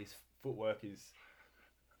well. His footwork is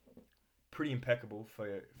pretty impeccable for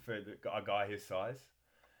a guy his size.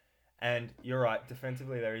 And you're right,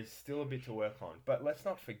 defensively there is still a bit to work on. But let's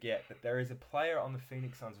not forget that there is a player on the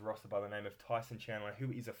Phoenix Suns roster by the name of Tyson Chandler, who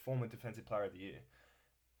is a former Defensive Player of the Year,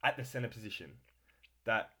 at the center position,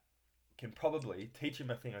 that can probably teach him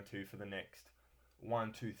a thing or two for the next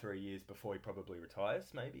 1, 2, 3 years before he probably retires,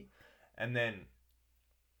 maybe. And then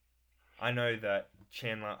I know that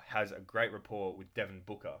Chandler has a great rapport with Devin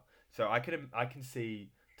Booker. So I can see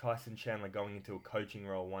Tyson Chandler going into a coaching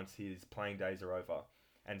role once his playing days are over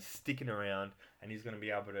and sticking around, and he's going to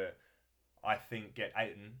be able to, I think, get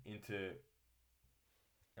Ayton into,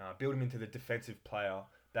 build him into the defensive player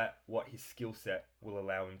that what his skill set will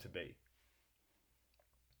allow him to be.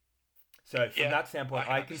 So from that standpoint,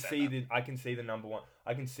 I can see the number one.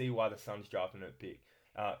 I can see why the Suns drafted him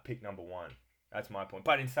at pick number 1. That's my point.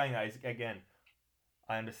 But in saying that, again,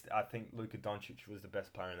 I understand. I think Luka Doncic was the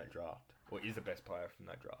best player in that draft, or is the best player from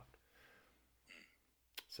that draft.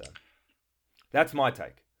 So that's my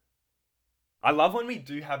take. I love when we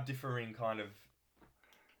do have differing kind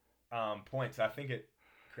of points. I think it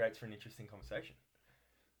creates for an interesting conversation.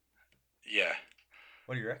 Yeah.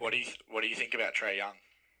 What do you reckon? What do you think about Trae Young?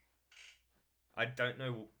 I don't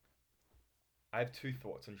know. I have 2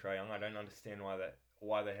 thoughts on Trae Young. I don't understand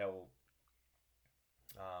why the hell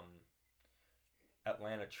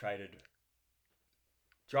Atlanta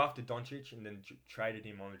drafted Doncic and then traded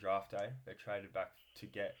him on the draft day. They traded back to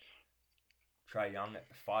get Trae Young at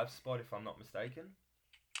the 5 spot, if I'm not mistaken.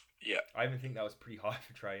 Yeah. I even think that was pretty high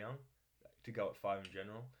for Trae Young to go at 5 in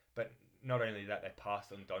general. But not only that, they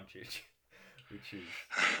passed on Doncic, which is,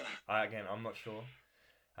 I'm not sure.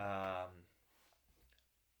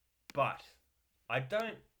 But I'm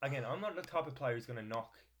not the type of player who's going to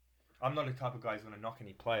knock. I'm not the type of guy who's going to knock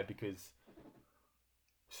any player because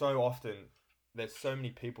so often there's so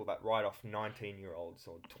many people that write off 19-year-olds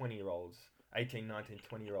or 20-year-olds, 18, 19,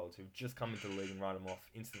 20-year-olds who've just come into the league and write them off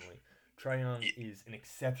instantly. Trae Young is an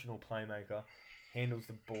exceptional playmaker, handles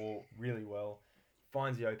the ball really well,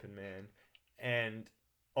 finds the open man, and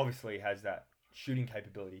obviously has that shooting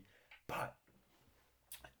capability. But,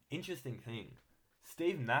 interesting thing,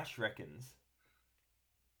 Steve Nash reckons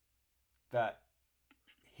that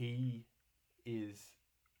he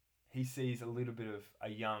sees a little bit of a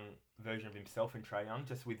young version of himself in Trae Young,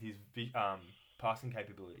 just with his passing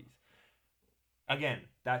capabilities. Again,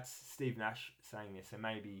 that's Steve Nash saying this, so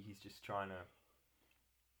maybe he's just trying to,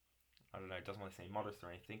 I don't know, doesn't want to seem modest or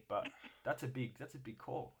anything, but that's a big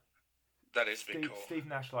call. That is a big call. Steve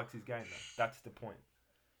Nash likes his game, though. That's the point.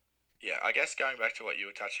 Yeah, I guess going back to what you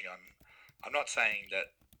were touching on, I'm not saying that.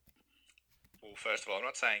 Well, first of all, I'm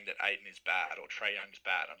not saying that Ayton is bad or Trae Young's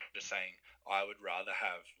bad. I'm just saying I would rather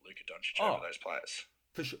have Luka Doncic over those players.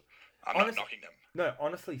 For sure. I'm not knocking them. No,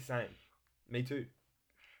 honestly, same. Me too.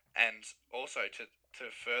 And also to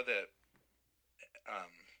further,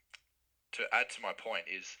 to add to my point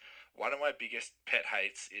is one of my biggest pet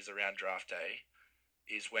hates is around draft day,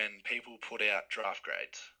 is when people put out draft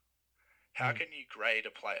grades. How can you grade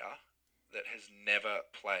a player that has never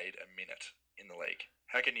played a minute in the league?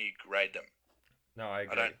 How can you grade them? No, I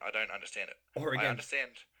agree. I don't understand it. Or again, I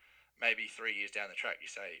understand maybe 3 years down the track you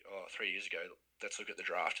say, 3 years ago, let's look at the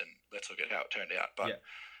draft and let's look at how it turned out. But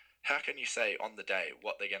how can you say on the day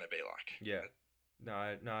what they're going to be like? Yeah. No,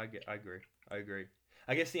 I agree.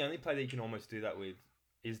 I guess the only player that you can almost do that with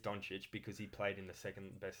is Doncic because he played in the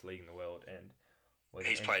second best league in the world and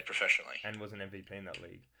he's played professionally and was an MVP in that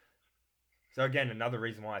league. So again, another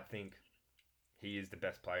reason why I think he is the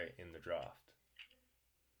best player in the draft.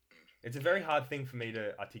 It's a very hard thing for me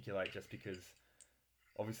to articulate just because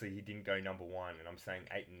obviously he didn't go number 1 and I'm saying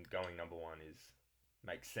Ayton going number 1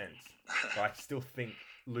 makes sense. But I still think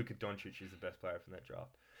Luka Doncic is the best player from that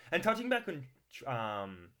draft. And touching back on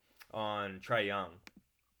Trae Young,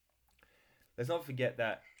 let's not forget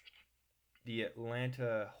that the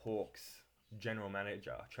Atlanta Hawks general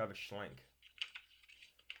manager, Travis Schlenk,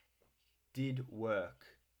 did work.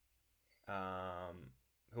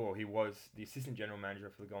 He was the assistant general manager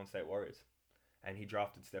for the Golden State Warriors, and he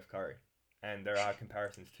drafted Steph Curry. And there are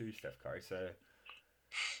comparisons to Steph Curry, so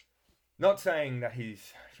Not saying that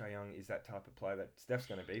Trae Young is that type of player that Steph's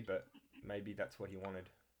going to be, but maybe that's what he wanted.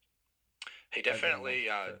 He definitely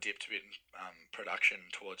dipped a bit in production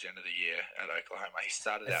towards the end of the year at Oklahoma. He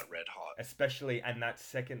started out red hot. Especially, and that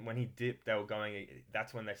second, when he dipped,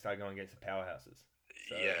 that's when they started going against the powerhouses.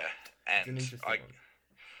 So, yeah, and it's an interesting one.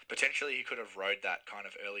 Potentially he could have rode that kind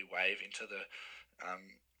of early wave into the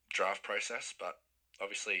draft process, but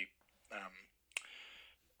obviously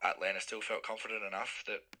Atlanta still felt confident enough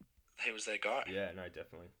that he was their guy. Yeah, no,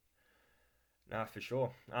 definitely. Nah, for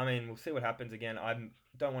sure. I mean, we'll see what happens again. I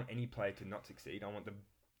don't want any player to not succeed. I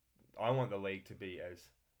want the league to be as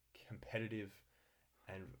competitive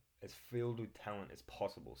and as filled with talent as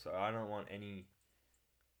possible. So I don't want any.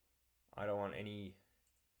 I don't want any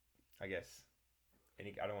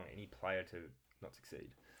player to not succeed.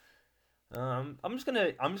 I'm just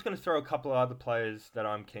gonna throw a couple of other players that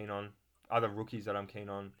I'm keen on, other rookies that I'm keen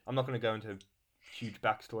on. I'm not gonna go into huge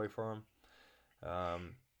backstory for him.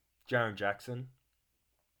 Jaren Jackson.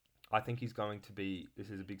 I think he's going to be. This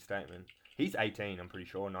is a big statement. He's 18. I'm pretty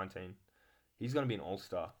sure 19. He's going to be an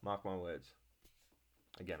all-star. Mark my words.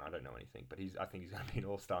 Again, I don't know anything, but I think he's going to be an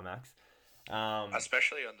all-star, Max.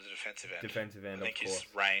 Especially on the defensive end. Defensive end, I think his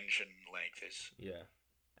range and length is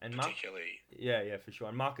and particularly. Yeah, for sure.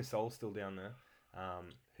 And Marc Gasol's still down there,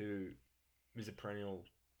 who is a perennial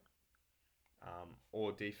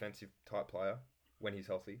or defensive type player when he's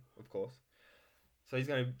healthy, of course. So he's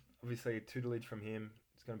going to obviously a tutelage from him.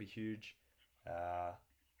 It's going to be huge,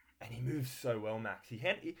 and he moves so well, Max.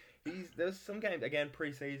 There's some games again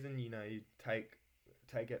preseason. You know, you take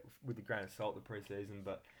it with a grain of salt the preseason,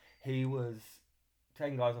 but he was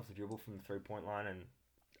taking guys off the dribble from the 3-point line, and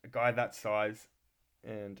a guy that size,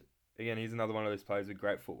 and again he's another one of those players with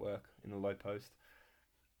great footwork in the low post.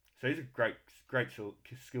 So he's a great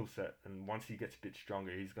skill set, and once he gets a bit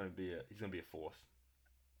stronger, he's going to be a force.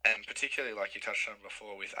 And particularly, like you touched on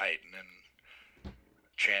before with Ayton and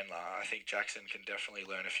Chandler, I think Jackson can definitely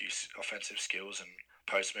learn a few offensive skills and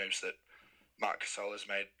post moves that Marc Gasol has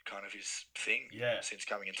made kind of his thing since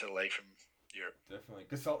coming into the league from Europe. Definitely.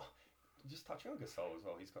 Gasol, just touching on Gasol as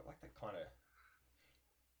well, he's got like that kind of,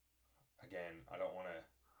 again, I don't want to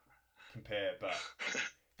compare, but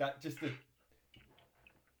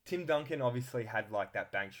Tim Duncan obviously had like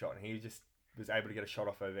that bank shot, and he just was able to get a shot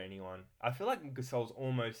off over anyone. I feel like Gasol's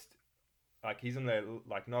almost like he's on the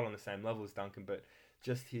not on the same level as Duncan, but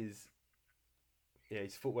just his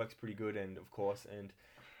footwork's pretty good, and of course, and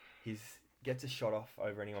he's gets a shot off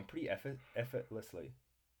over anyone pretty effortlessly.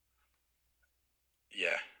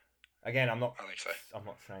 Yeah. Again, I think so. I'm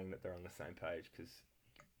not saying that they're on the same page because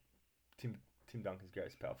Tim Duncan's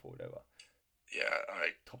greatest power forward ever. Yeah, I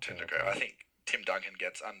tend to agree. I think Tim Duncan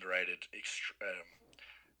gets underrated.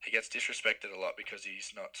 He gets disrespected a lot because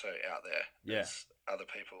he's not so out there as other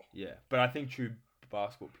people. Yeah, but I think true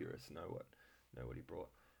basketball purists know what he brought.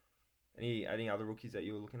 Any other rookies that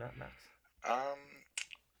you were looking at, Max?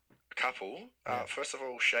 A couple. First of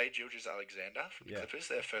all, Shai Gilgeous-Alexander from the Clippers,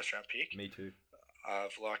 their first-round pick. Me too.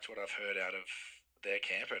 I've liked what I've heard out of their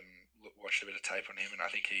camp and watched a bit of tape on him, and I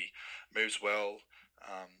think he moves well.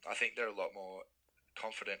 I think they're a lot more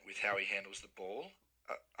confident with how he handles the ball.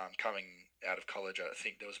 Coming out of college, I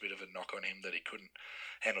think there was a bit of a knock on him that he couldn't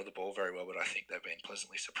handle the ball very well, but I think they've been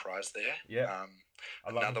pleasantly surprised there. Yeah.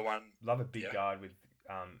 Love a big Yeah. guard with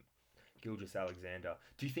Gilgeous-Alexander.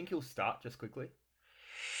 Do you think he'll start just quickly?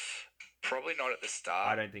 Probably not at the start.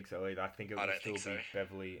 I don't think so either. I think it will still be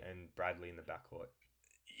Beverly and Bradley in the backcourt.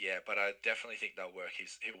 Yeah, but I definitely think he'll work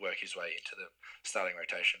his way into the starting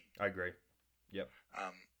rotation. I agree. Yep.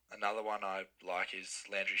 Another one I like is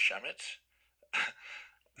Landry Shamet.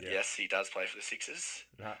 Yes, he does play for the Sixers.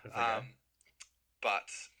 Nah, that's okay. But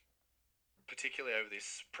particularly over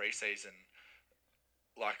this preseason,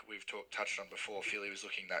 like we've touched on before, Philly was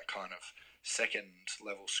looking that kind of second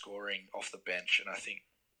level scoring off the bench, and I think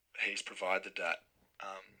he's provided that,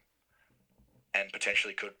 and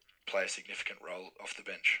potentially could play a significant role off the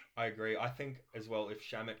bench. I agree. I think as well if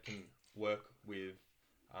Shamet can work with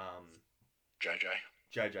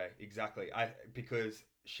JJ, exactly. Because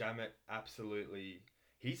Shamet absolutely,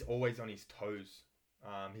 he's always on his toes.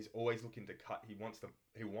 He's always looking to cut. He wants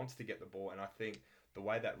to get the ball, and I think the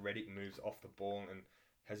way that Redick moves off the ball and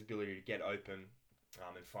has the ability to get open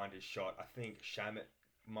and find his shot, I think Shamet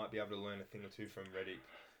might be able to learn a thing or two from Redick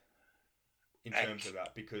in terms of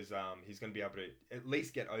that, because he's going to be able to at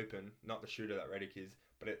least get open, not the shooter that Redick is,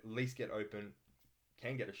 but at least get open,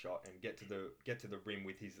 can get a shot and get to the rim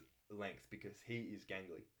with his length, because he is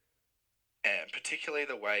gangly. And particularly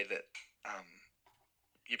the way that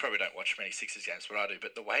you probably don't watch many Sixers games, but I do.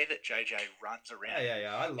 But the way that JJ runs around,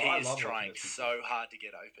 Yeah. I he's love trying watching the Sixers. so hard to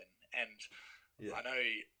get open. And Yeah. I know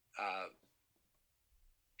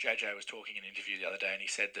JJ was talking in an interview the other day, and he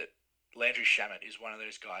said that Landry Shamet is one of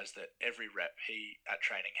those guys that every rep at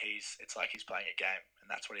training, it's like he's playing a game, and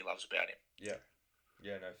that's what he loves about him.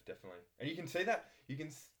 Yeah, no, definitely. And you can see that. You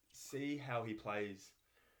can see how he plays.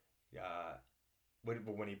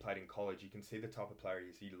 When he played in college, you can see the type of player he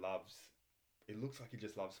is. He loves. It looks like he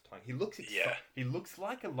just loves playing. He looks He looks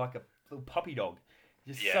like a little puppy dog.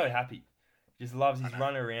 Just so happy. Just loves his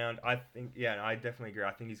run around. I think. Yeah, I definitely agree.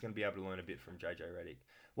 I think he's going to be able to learn a bit from JJ Redick.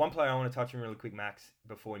 One player I want to touch on really quick, Max,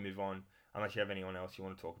 before we move on. Unless you have anyone else you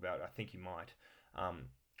want to talk about, I think you might.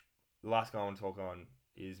 The last guy I want to talk on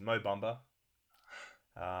is Mo Bamba.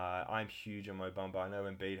 I'm huge on Mo Bamba. I know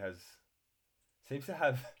Embiid seems to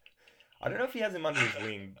have. I don't know if he has him under his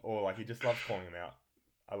wing or like he just loves calling him out.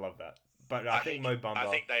 I love that. But I think Mo Bamba. I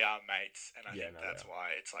think they are mates, and I think that's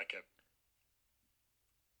why it's like a.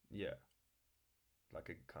 Yeah. Like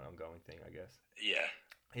a kind of ongoing thing, I guess. Yeah.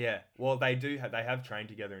 Yeah. Well, they have trained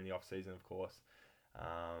together in the off season, of course.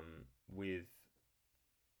 With.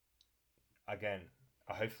 Again,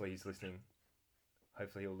 hopefully he's listening.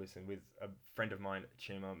 Hopefully he'll listen with a friend of mine,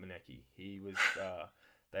 Chima Maneki. He was.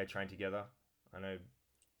 They trained together. I know.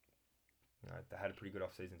 They had a pretty good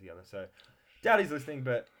off season together. So, doubt he's listening,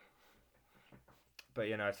 but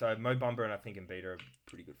so Mo Bamba and I think Embiid are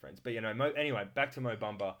pretty good friends. But anyway, back to Mo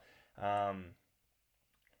Bamba.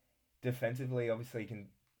 Defensively, obviously, he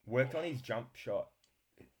worked on his jump shot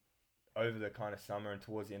over the kind of summer and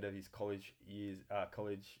towards the end of his college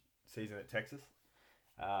season at Texas.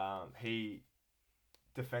 What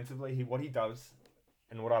he does,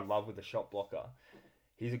 and what I love with the shot blocker,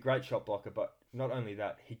 he's a great shot blocker, but not only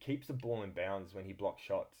that, he keeps the ball in bounds when he blocks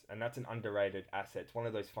shots, and that's an underrated asset. It's one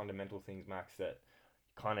of those fundamental things, Max, that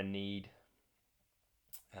kind of need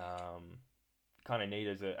as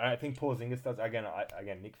a. I think Porzingis does again.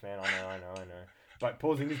 Nick fan. I know. But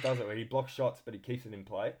Porzingis does it where he blocks shots, but he keeps it in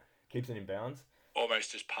play, keeps it in bounds.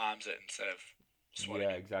 Almost just palms it instead of swatting.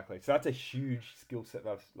 Yeah, exactly. So that's a huge skill set.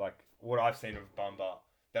 That's like what I've seen of Bamba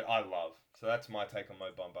that I love. So that's my take on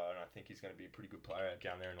Mo Bamba, and I think he's going to be a pretty good player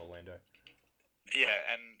down there in Orlando. Yeah,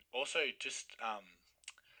 and also just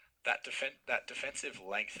that defensive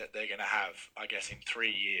length that they're going to have, I guess, in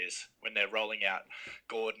 3 years when they're rolling out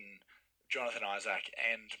Gordon, Jonathan Isaac,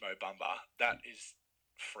 and Mo Bamba, that is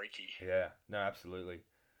freaky. Yeah, no, absolutely.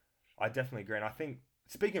 I definitely agree. And I think,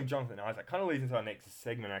 speaking of Jonathan Isaac, kind of leads into our next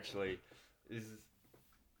segment, actually.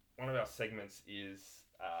 One of our segments is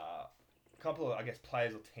a couple of, I guess,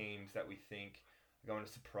 players or teams that we think are going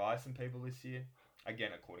to surprise some people this year.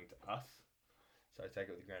 Again, according to us. So take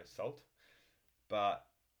it with a grain of salt. But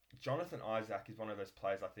Jonathan Isaac is one of those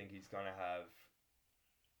players I think he's going to have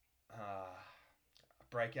a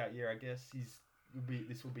breakout year, I guess. This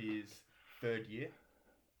will be his third year.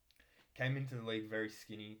 Came into the league very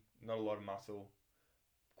skinny, not a lot of muscle,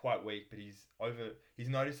 quite weak, but he's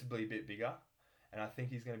noticeably a bit bigger. And I think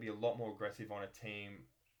he's going to be a lot more aggressive on a team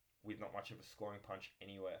with not much of a scoring punch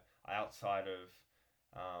anywhere outside of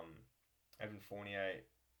Evan Fournier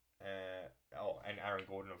and Aaron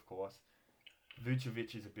Gordon, of course.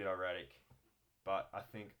 Vucevic is a bit erratic, but I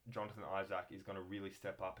think Jonathan Isaac is going to really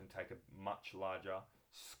step up and take a much larger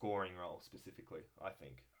scoring role specifically, I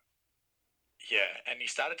think. Yeah, and you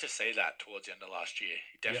started to see that towards the end of last year.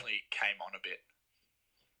 He definitely came on a bit,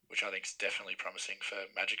 which I think is definitely promising for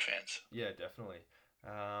Magic fans. Yeah, definitely.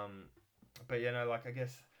 But I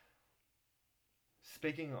guess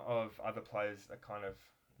speaking of other players that kind of,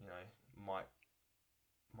 might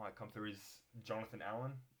come through is John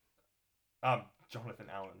Collins. John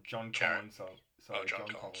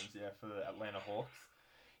Collins. Yeah, for the Atlanta Hawks.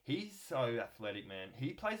 He's so athletic, man.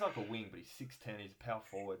 He plays like a wing, but he's 6'10". He's a power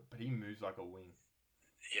forward, but he moves like a wing.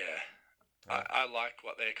 Yeah. I like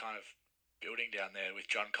what they're kind of building down there with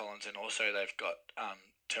John Collins, and also they've got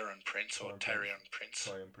Taurean Prince,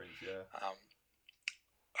 yeah.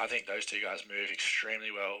 I think those two guys move extremely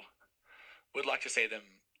well. Would like to see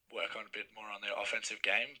them work on a bit more on their offensive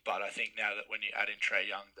game, but I think now that when you add in Trae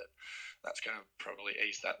Young, that's going to probably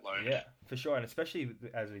ease that load. Yeah, for sure, and especially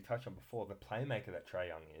as we touched on before, the playmaker that Trae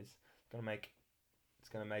Young is going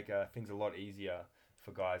to make things a lot easier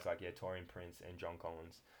for guys like Taurean Prince and John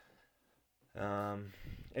Collins. So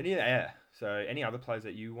any other players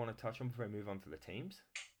that you want to touch on before we move on to the teams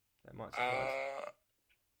that might surprise?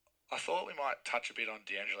 I thought we might touch a bit on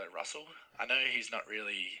D'Angelo Russell. I know he's not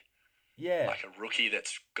really like a rookie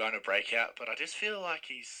that's going to break out, but I just feel like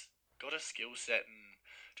he's got a skill set and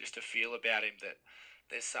just a feel about him that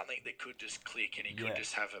there's something that could just click and he could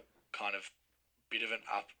just have a kind of bit of an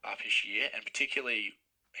upish year, and particularly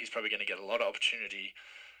he's probably going to get a lot of opportunity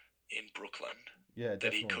in Brooklyn. Yeah,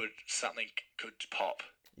 definitely. That something could pop.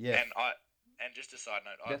 Yeah. And just a side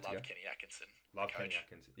note, I love Kenny Atkinson. Love Kenny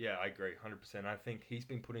Atkinson. Yeah, I agree, 100%. I think he's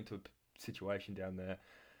been put into a situation down there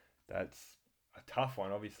that's a tough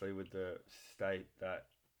one, obviously, with the state that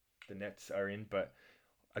the Nets are in. But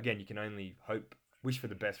again, you can only wish for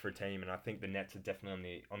the best for a team, and I think the Nets are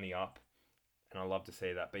definitely on the up, and I love to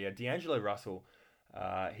see that. But yeah, D'Angelo Russell,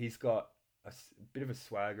 he's got a bit of a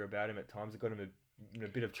swagger about him at times. It got him in a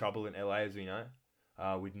bit of trouble in LA, as we know,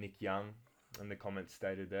 with Nick Young, and the comments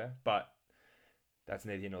stated there. But that's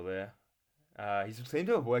neither here nor there. He seemed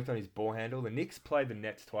to have worked on his ball handle. The Knicks played the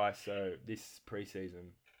Nets twice, so this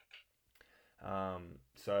preseason.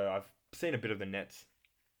 So I've seen a bit of the Nets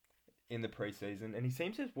in the preseason, and he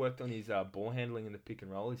seems to have worked on his ball handling in the pick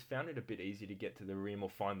and roll. He's found it a bit easier to get to the rim or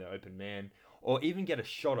find the open man, or even get a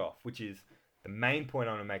shot off, which is the main point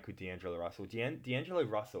I want to make with D'Angelo Russell. D'Angelo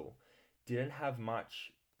Russell didn't have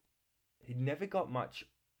much. He never got much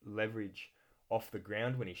leverage off the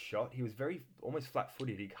ground when he shot. He was almost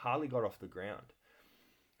flat-footed. He hardly got off the ground.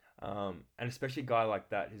 And especially a guy like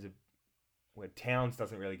that where Towns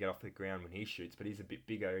doesn't really get off the ground when he shoots, but he's a bit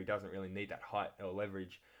bigger. He doesn't really need that height or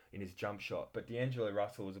leverage in his jump shot. But D'Angelo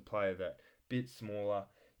Russell was a player that bit smaller.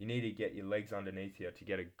 You need to get your legs underneath you to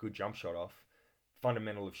get a good jump shot off.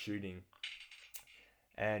 Fundamental of shooting.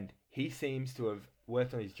 And he seems to have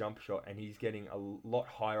worked on his jump shot, and he's getting a lot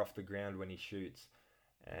higher off the ground when he shoots.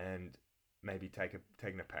 And maybe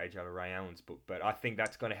taking a page out of Ray Allen's book. But I think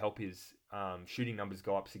that's going to help his shooting numbers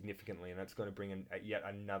go up significantly, and that's going to bring in yet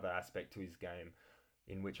another aspect to his game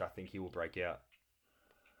in which I think he will break out.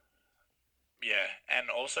 Yeah, and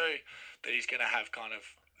also that he's going to have kind of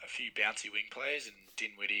a few bouncy wing players in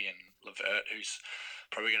Dinwiddie and LeVert, who's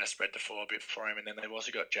probably going to spread the floor a bit for him. And then they've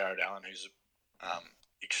also got Jared Allen, who's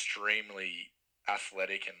extremely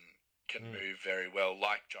athletic and can move very well,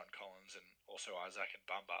 like John Collins and also Isaac and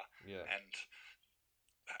Bumba. Yeah. And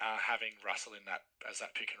having Russell in that as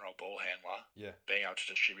that pick and roll ball handler, being able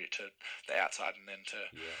to distribute to the outside and then to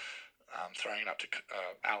throwing it up to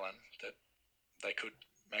Allen, that they could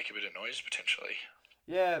make a bit of noise potentially.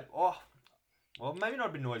 Yeah. Oh, well, maybe not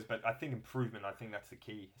a bit of noise, but I think improvement. I think that's the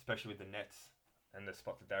key, especially with the Nets and the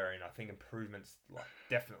spot that they're in. I think improvements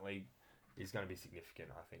definitely is going to be significant,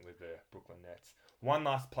 I think, with the Brooklyn Nets. One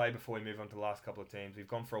last play before we move on to the last couple of teams. We've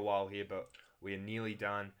gone for a while here, but we are nearly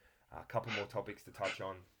done. A couple more topics to touch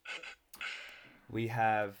on.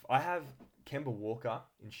 I have Kemba Walker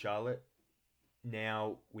in Charlotte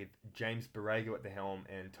now with James Borrego at the helm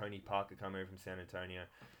and Tony Parker coming over from San Antonio.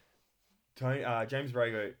 James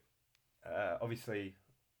Borrego, obviously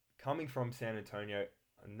coming from San Antonio,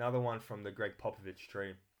 another one from the Greg Popovich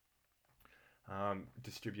tree,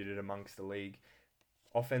 distributed amongst the league.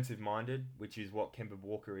 Offensive-minded, which is what Kemba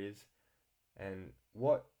Walker is, and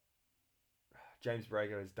what James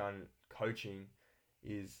Borrego has done coaching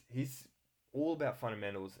is he's all about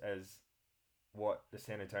fundamentals, as what the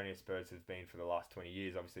San Antonio Spurs have been for the last 20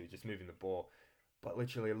 years, obviously just moving the ball. But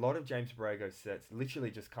literally a lot of James Borrego's sets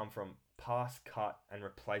literally just come from pass, cut, and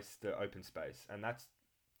replace the open space. And that's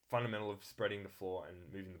fundamental of spreading the floor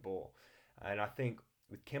and moving the ball. And I think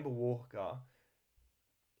with Kemba Walker,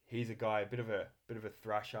 he's a guy, a bit of a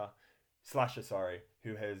slasher,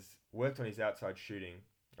 who has worked on his outside shooting,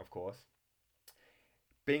 of course.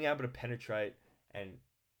 Being able to penetrate, and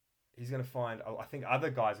he's going to find, I think other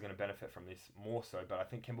guys are going to benefit from this more so, but I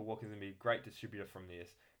think Kemba Walker is going to be a great distributor from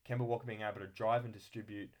this. Kemba Walker being able to drive and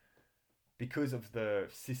distribute because of the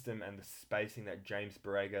system and the spacing that James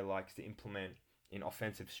Borrego likes to implement in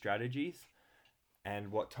offensive strategies,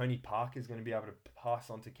 and what Tony Parker is going to be able to pass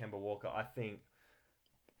on to Kemba Walker. I think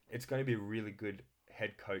it's going to be a really good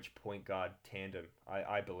head coach point guard tandem,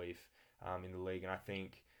 I believe, in the league. And I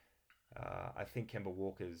think Kemba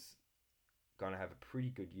Walker's going to have a pretty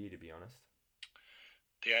good year, to be honest.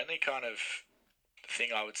 The only kind of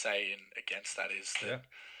thing I would say against that is that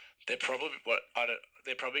they're probably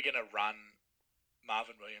going to run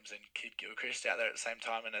Marvin Williams and Kid Gilchrist out there at the same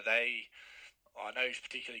time. And I know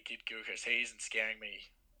particularly Kid Gilchrist, he isn't scaring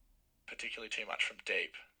me particularly too much from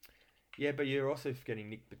deep. Yeah, but you're also forgetting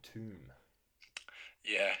Nick Batum.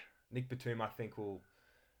 Yeah. Nick Batum, I think,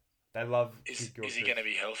 they love Is he going to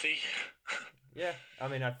be healthy? Yeah. I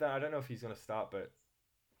mean, I don't know if he's going to start the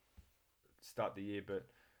year, but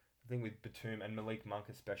I think with Batum and Malik Monk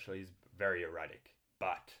especially, he's very erratic.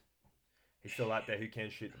 But he's still out there who can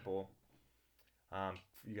shoot the ball.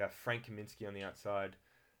 You have Frank Kaminsky on the outside.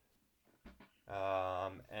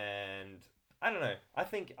 And I don't know. I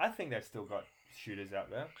think they've still got shooters out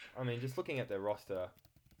there. I mean, just looking at their roster,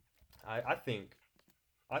 I think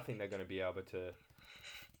I think they're going to be able to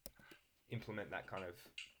implement that kind of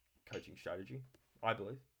coaching strategy. I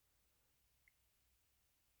believe.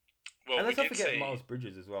 Well, and let's we not did forget see. Miles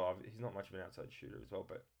Bridges as well. He's not much of an outside shooter as well,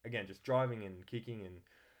 but again, just driving and kicking and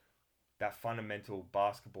that fundamental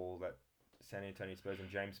basketball that San Antonio Spurs and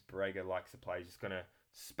James Borrego likes to play is just going to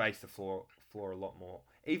space the floor a lot more.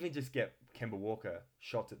 Even just get Kemba Walker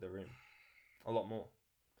shots at the rim a lot more.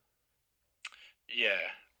 Yeah,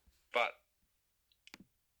 but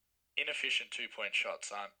inefficient 2-point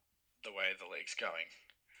shots aren't the way the league's going.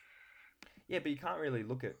 Yeah, but you can't really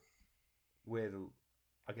look at where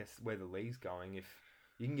the league's going if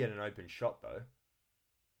you can get an open shot though.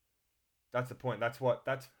 That's the point. That's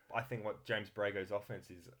I think what James Borrego's offense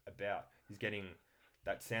is about. He's getting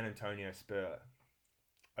that San Antonio Spur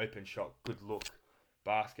open shot, good look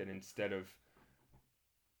basket instead of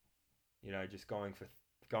just going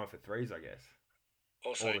for threes, I guess.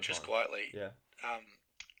 Also, just quietly, Yeah.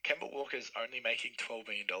 Kemba Walker's only making $12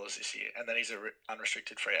 million this year, and then he's an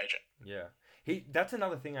unrestricted free agent. Yeah. That's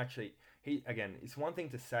another thing actually. It's one thing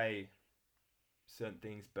to say certain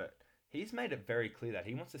things, but he's made it very clear that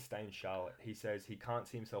he wants to stay in Charlotte. He says he can't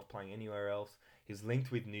see himself playing anywhere else. He's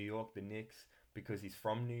linked with New York, the Knicks, because he's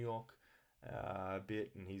from New York a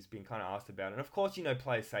bit, and he's been kind of asked about it. And of course,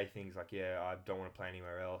 players say things like, yeah, I don't want to play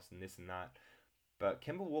anywhere else, and this and that. But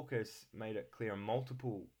Kemba Walker's made it clear on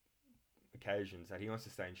multiple occasions that he wants to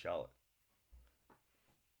stay in Charlotte.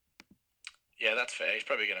 Yeah, that's fair. He's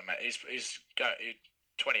probably going to make. He's got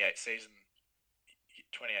 28 year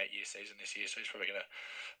season this year, so he's probably going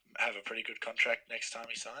to have a pretty good contract next time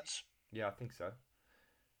he signs. Yeah, I think so.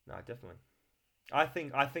 No, definitely. I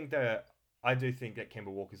do think that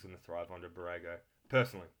Kemba Walker's going to thrive under Borrego,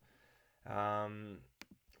 personally.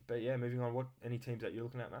 But yeah, moving on. Any teams that you're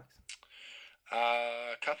looking at, Max?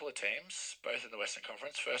 A couple of teams, both in the Western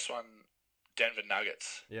Conference. First one, Denver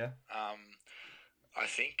Nuggets. Yeah. I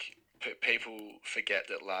think people forget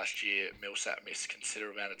that last year Millsap missed a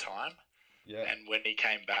considerable amount of time. Yeah. And when he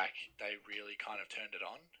came back, they really kind of turned it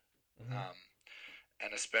on. Mm-hmm.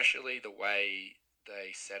 And especially the way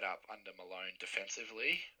they set up under Malone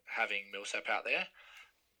defensively, having Millsap out there.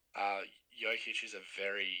 Jokic is a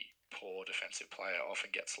very poor defensive player, often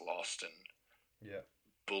gets lost and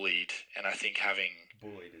bullied. And I think having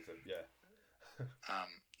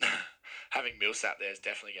having Millsap there is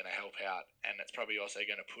definitely going to help out, and it's probably also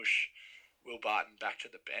going to push Will Barton back to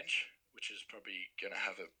the bench, which is probably going to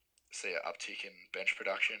see an uptick in bench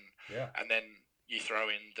production. Yeah. And then you throw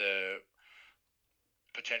in the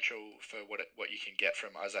potential for what you can get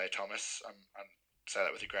from Isaiah Thomas. I'm say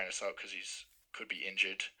that with a grain of salt because he's could be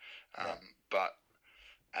injured,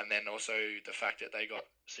 and then also the fact that they got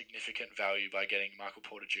significant value by getting Michael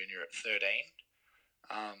Porter Jr. at 13.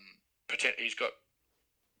 He's got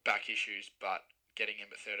back issues, but getting him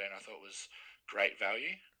at 13 I thought was great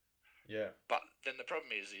value. Yeah. But then the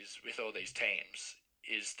problem is with all these teams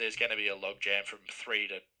is there's going to be a logjam from 3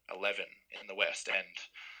 to 11 in the West, and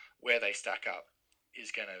where they stack up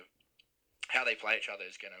is going to how they play each other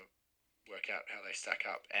is going to work out how they stack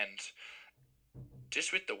up. And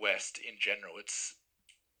just with the West in general,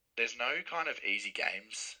 there's no kind of easy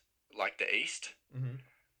games like the East. Mm-hmm.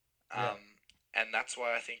 Yeah. And that's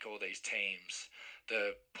why I think all these teams,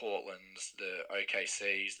 the Portlands, the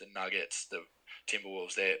OKCs, the Nuggets, the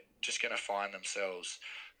Timberwolves, they're just going to find themselves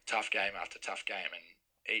tough game after tough game. And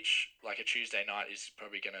a Tuesday night is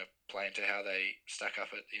probably going to play into how they stack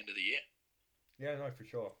up at the end of the year. Yeah, no, for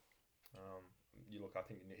sure. I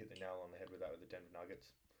think you hit the nail on the head with that with the Denver Nuggets.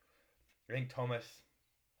 I think Thomas,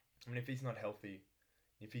 if he's not healthy,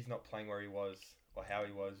 if he's not playing where he was or how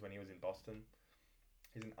he was when he was in Boston,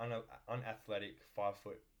 he's an unathletic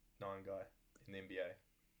 5'9" guy in the NBA.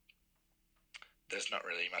 There's not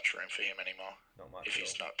really much room for him anymore. Not much. If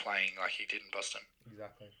he's not playing like he did in Boston.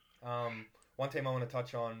 Exactly. One team I want to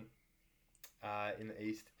touch on in the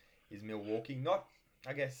East is Milwaukee. Not,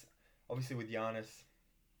 I guess, obviously with Giannis,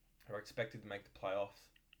 are expected to make the playoffs.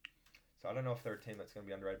 So I don't know if they're a team that's going to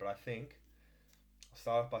be underrated, but I'll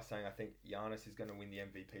start off by saying I think Giannis is going to win the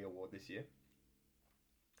MVP award this year.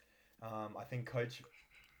 I think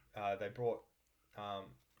they brought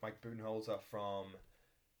Mike Budenholzer from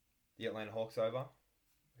the Atlanta Hawks over.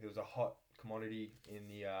 He was a hot commodity in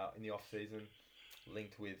the off season,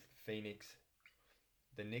 linked with Phoenix,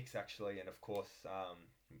 the Knicks actually, and of course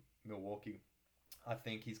Milwaukee. I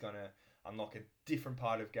think he's going to unlock a different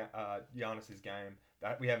part of Giannis's game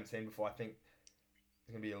that we haven't seen before. I think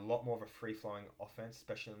there's going to be a lot more of a free-flowing offense,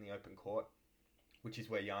 especially in the open court, which is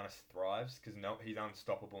where Giannis thrives because he's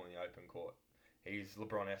unstoppable in the open court. He's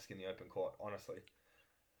LeBron-esque in the open court, honestly.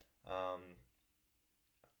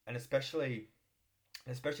 And especially,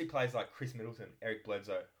 especially players like Chris Middleton, Eric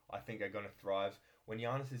Bledsoe, I think are going to thrive when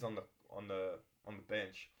Giannis is on the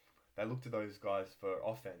bench. They look to those guys for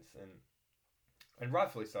offense, and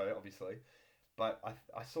rightfully so, obviously. But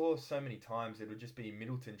I saw so many times it would just be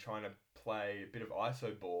Middleton trying to play a bit of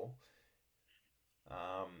ISO ball,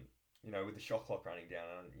 with the shot clock running down,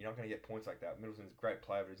 and you're not going to get points like that. Middleton's a great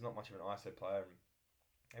player, but he's not much of an ISO player,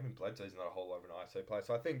 and even Bledsoe's not a whole lot of an ISO player.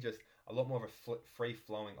 So I think just a lot more of a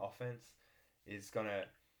free-flowing offense is going to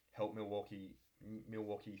help Milwaukee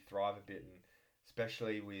thrive a bit, and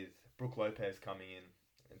especially with Brook Lopez coming in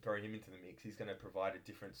and throw him into the mix, he's going to provide a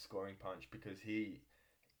different scoring punch because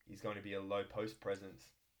he's going to be a low post presence,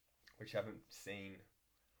 which I haven't seen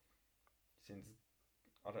since,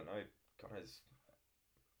 I don't know, God knows,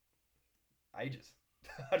 ages.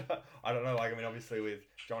 I don't know. Like, I mean, obviously with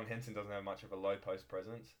John Henson doesn't have much of a low post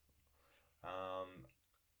presence.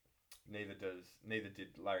 Neither did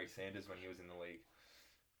Larry Sanders when he was in the league.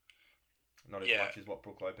 Not as much as what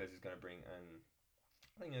Brook Lopez is going to bring,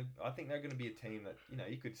 and I think they're going to be a team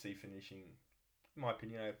that you could see finishing. In my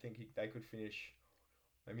opinion, I think they could finish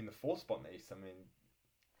maybe in the 4th spot in the East. I mean,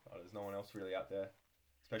 there's no one else really out there,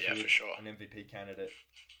 especially with an MVP candidate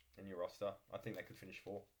in your roster. I think they could finish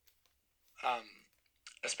 4.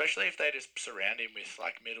 Especially if they just surround him with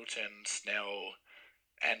like Middleton, Snell,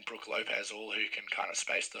 and Brook Lopez, all who can kind of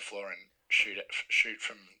space the floor and shoot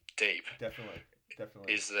from deep. Definitely.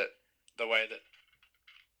 Is that the way that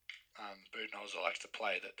Budenholzer likes to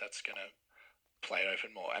play? That's going to play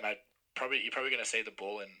open more, and you're probably going to see the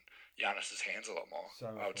ball in Giannis's hands a lot more. So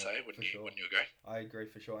I would say, wouldn't you agree? I agree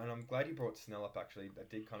for sure, and I'm glad you brought Snell up. Actually,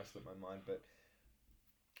 that did kind of slip my mind, but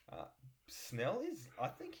Snell I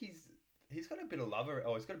think he's got a bit of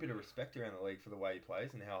he's got a bit of respect around the league for the way he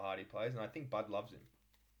plays and how hard he plays, and I think Bud loves him.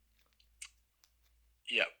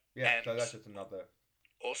 Yep. Yeah, so that's just another.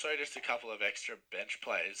 Also, just a couple of extra bench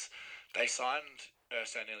players. They signed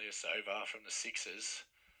Ersan Ilyasova from the Sixers.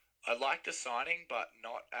 I like the signing, but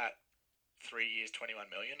not at 3 years, 21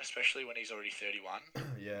 million, especially when he's already 31.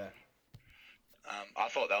 Yeah. I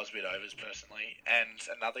thought that was a bit overs personally. And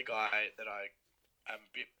another guy that I am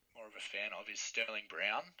a bit more of a fan of is Sterling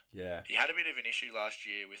Brown. Yeah. He had a bit of an issue last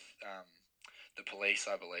year with the police,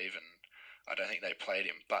 I believe, and I don't think they played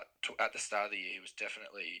him. But at the start of the year, he was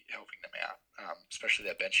definitely helping them out, especially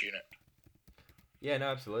their bench unit. Yeah, no,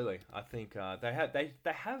 absolutely. I think they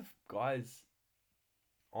have guys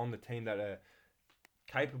on the team that are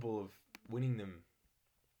capable of winning them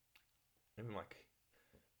even like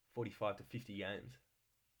 45 to 50 games.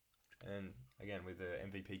 And again, with the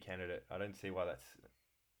MVP candidate, I don't see how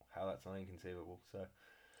that's not inconceivable. So,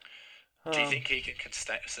 do you think he can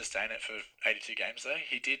sustain it for 82 games though?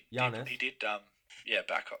 He did. Giannis? He did.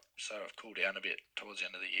 Back up. So I've cooled down a bit towards the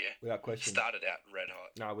end of the year. Without question. Started out red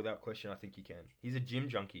hot. No, without question, I think he can. He's a gym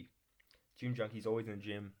junkie. Gym junkie's always in the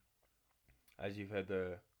gym. As you've heard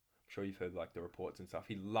I'm sure you've heard like the reports and stuff.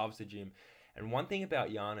 He loves the gym. And one thing about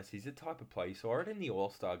Giannis, he's the type of player. You saw it in the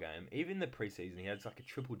All-Star game, even the preseason. He has like a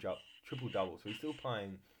triple double. So he's still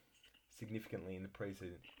playing significantly in the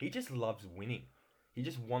preseason. He just loves winning. He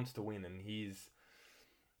just wants to win, and he's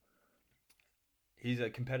a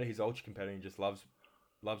competitor. He's ultra competitive. And just loves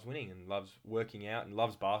winning and loves working out and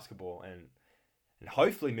loves basketball. And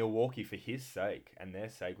hopefully Milwaukee, for his sake and their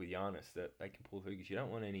sake with Giannis, that they can pull through, because you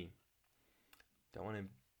don't want him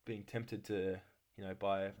being tempted to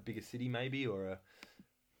buy a bigger city maybe, or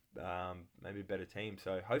maybe a better team.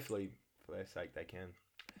 So hopefully for their sake they can.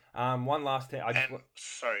 One last thing.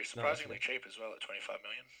 Surprisingly cheap as well at 25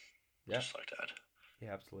 million. Yeah. Just like to add.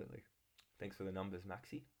 Yeah, absolutely. Thanks for the numbers,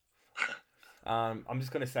 Maxi. I'm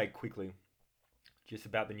just going to say quickly, just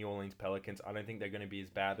about the New Orleans Pelicans. I don't think they're going to be as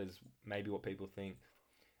bad as maybe what people think.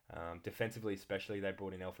 Defensively especially, they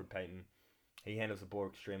brought in Alfred Payton. He handles the ball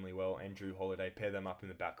extremely well, and Drew Holiday. Pair them up in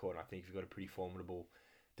the backcourt, and I think you've got a pretty formidable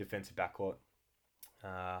defensive backcourt.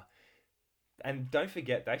 And don't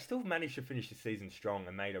forget, they still managed to finish the season strong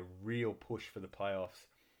and made a real push for the playoffs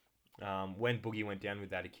when Boogie went down with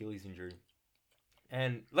that Achilles injury.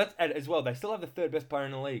 And let's add as well, they still have the 3rd best player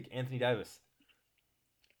in the league, Anthony Davis.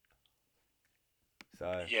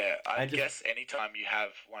 So yeah, I guess anytime you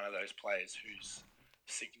have one of those players who's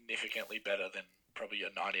significantly better than probably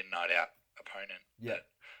your night in, night out opponent, that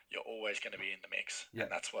you're always going to be in the mix, and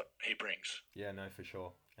that's what he brings. Yeah, no, for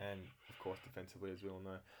sure. And of course, defensively, as we all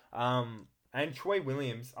know. And Troy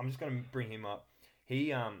Williams, I'm just going to bring him up.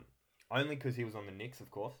 He only because he was on the Knicks, of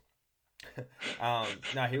course.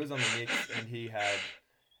 No, he was on the Knicks, and he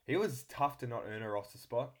was tough to not earn a roster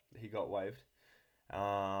spot. He got waived.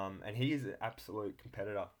 And he is an absolute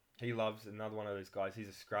competitor. He loves another one of those guys. He's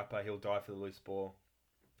a scrapper. He'll die for the loose ball.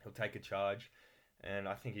 He'll take a charge. And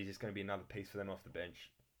I think he's just going to be another piece for them off the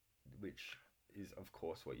bench, which is, of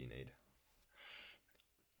course, what you need.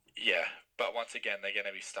 Yeah, but once again, they're going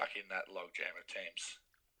to be stuck in that logjam of teams.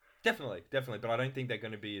 Definitely. But I don't think they're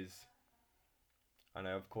going to be as... I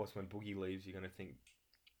know, of course, when Boogie leaves, you're going to think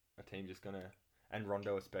a team just going to... And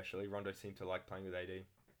Rondo especially. Rondo seemed to like playing with AD.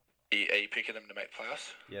 Are you picking them to make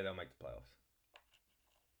playoffs? Yeah, they'll make the playoffs.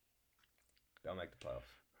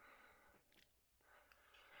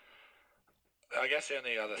 I guess the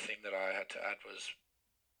only other thing that I had to add was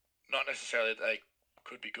not necessarily that they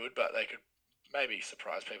could be good, but they could maybe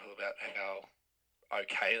surprise people about how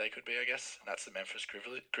okay they could be, I guess. And that's the Memphis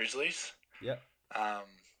Grizzlies. Yeah.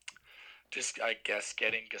 Just, I guess,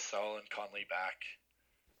 getting Gasol and Conley back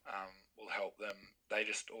will help them. They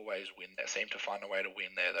just always win. They seem to find a way to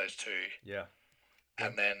win there, those two. Yeah.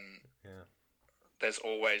 And then there's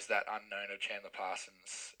always that unknown of Chandler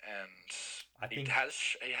Parsons, and I think he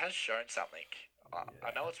has shown something.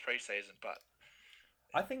 I know it's preseason, but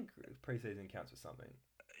I think preseason counts for something.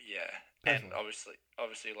 Yeah, Personally. And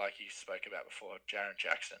obviously, like you spoke about before, Jaren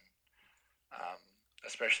Jackson,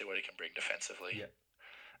 especially what he can bring defensively. Yeah.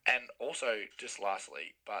 And also, just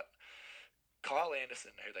lastly, but Kyle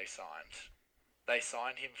Anderson, who they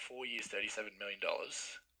signed him 4 years, $37 million,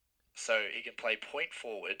 so he can play point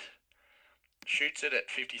forward, shoots it at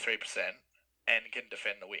 53%, and can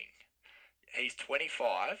defend the wing. He's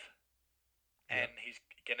 25, and he's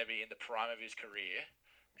going to be in the prime of his career,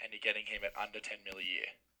 and you're getting him at under $10 million a year,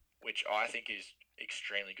 which I think is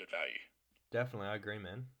extremely good value. Definitely, I agree,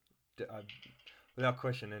 man. Without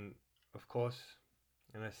question, and of course,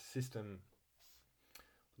 in a system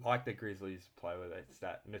like the Grizzlies play with, it's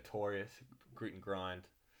that notorious grit and grind.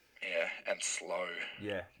 Yeah, and slow.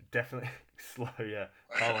 Yeah, definitely slow. Yeah,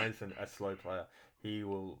 Kyle Anderson, a slow player.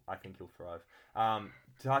 I think he'll thrive.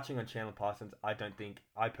 Touching on Chandler Parsons, I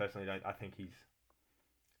personally don't. I think he's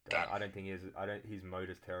done. I don't think he is. His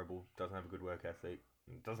motor's terrible. Doesn't have a good work ethic.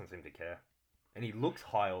 Doesn't seem to care, and he looks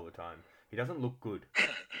high all the time. He doesn't look good.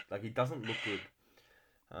 He doesn't look good.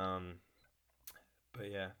 But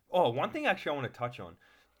yeah. Oh, one thing actually I want to touch on.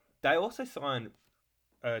 They also signed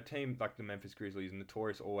a team like the Memphis Grizzlies,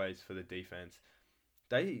 notorious always for the defense.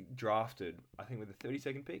 They drafted, I think, with the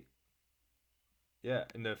 32nd pick. Yeah,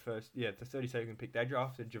 in the 32nd pick. They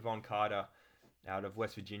drafted Javon Carter out of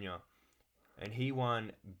West Virginia. And he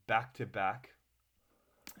won back-to-back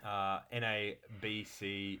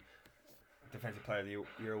NABC Defensive Player of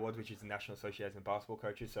the Year awards, which is the National Association of Basketball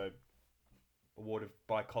Coaches, so awarded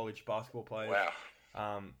by college basketball players.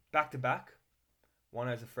 Wow. Back-to-back. One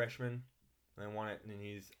as a freshman, and then one in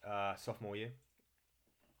his sophomore year.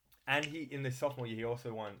 And in the sophomore year, he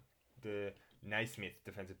also won the Naismith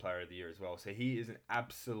Defensive Player of the Year as well. So he is an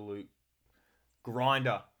absolute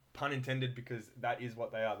grinder, pun intended, because that is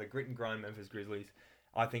what they are. The grit and grind Memphis Grizzlies.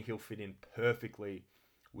 I think he'll fit in perfectly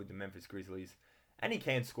with the Memphis Grizzlies. And he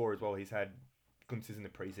can score as well. He's had glimpses in the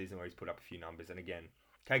preseason where he's put up a few numbers. And again,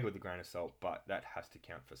 take it with a grain of salt, but that has to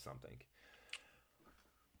count for something.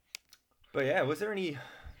 But yeah, was there anything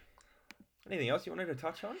else you wanted to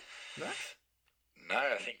touch on, Max? No,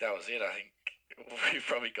 I think that was it. I think we've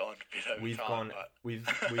probably gone a bit over time.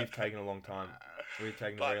 We've taken a long time. We've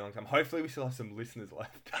taken a very long time. Hopefully we still have some listeners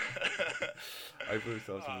left. But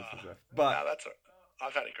no,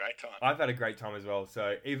 I've had a great time. I've had a great time as well.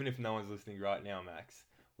 So even if no one's listening right now, Max,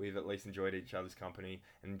 we've at least enjoyed each other's company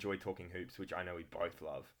and enjoyed talking hoops, which I know we both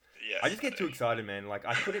love. Yes, I just get too excited, man.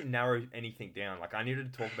 I couldn't narrow anything down. I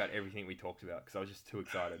needed to talk about everything we talked about because I was just too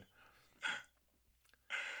excited.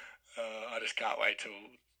 I just can't wait till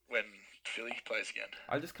when Philly plays again.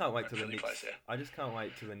 I just can't wait till the Knicks. Plays, yeah. I just can't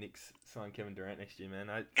wait till the Knicks sign Kevin Durant next year,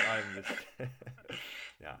 man. I'm just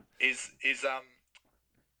yeah. Is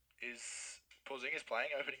Porzingis playing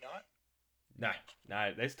opening night?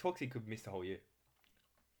 No. There's talks he could miss the whole year.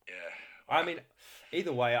 Yeah. I mean,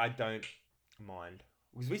 either way, I don't mind.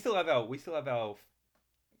 Because we still have our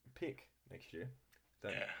pick next year.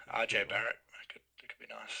 Yeah, RJ Barrett. It could be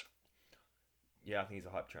nice. Yeah, I think he's a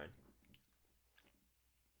hype train.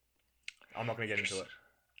 I'm not going to get into it.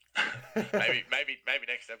 maybe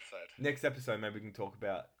next episode. Next episode, maybe we can talk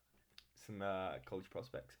about some college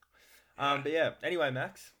prospects. But yeah, anyway,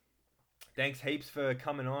 Max, thanks heaps for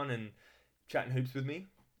coming on and chatting hoops with me.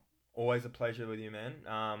 Always a pleasure with you,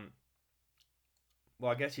 man.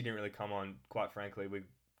 Well, I guess you didn't really come on, quite frankly. We're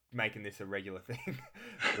making this a regular thing.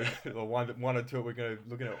 one or two, we're going to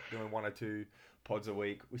looking at doing 1 or 2 pods a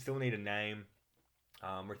week. We still need a name.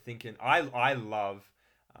 We're thinking, I love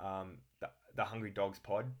the Hungry Dogs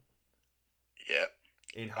pod. Yeah.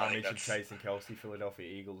 In homage to Chase and Kelsey, Philadelphia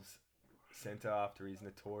Eagles center after his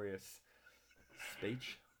notorious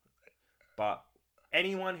speech. But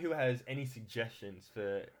anyone who has any suggestions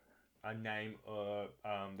for a name or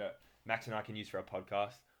that Max and I can use for our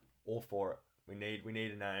podcast, all for it. We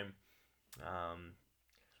need a name.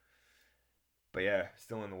 But yeah,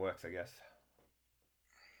 still in the works, I guess.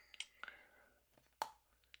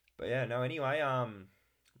 But yeah, no. Anyway,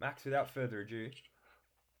 Max, without further ado,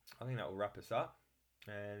 I think that will wrap us up.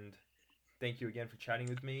 And thank you again for chatting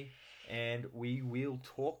with me. And we will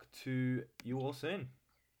talk to you all soon.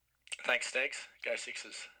 Thanks, Stegs. Go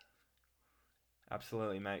Sixers.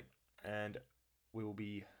 Absolutely, mate. And we will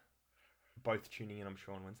be both tuning in, I'm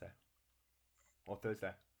sure, on Wednesday. Or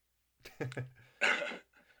Thursday.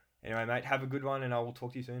 Anyway, mate, have a good one, and I will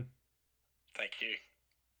talk to you soon. Thank you.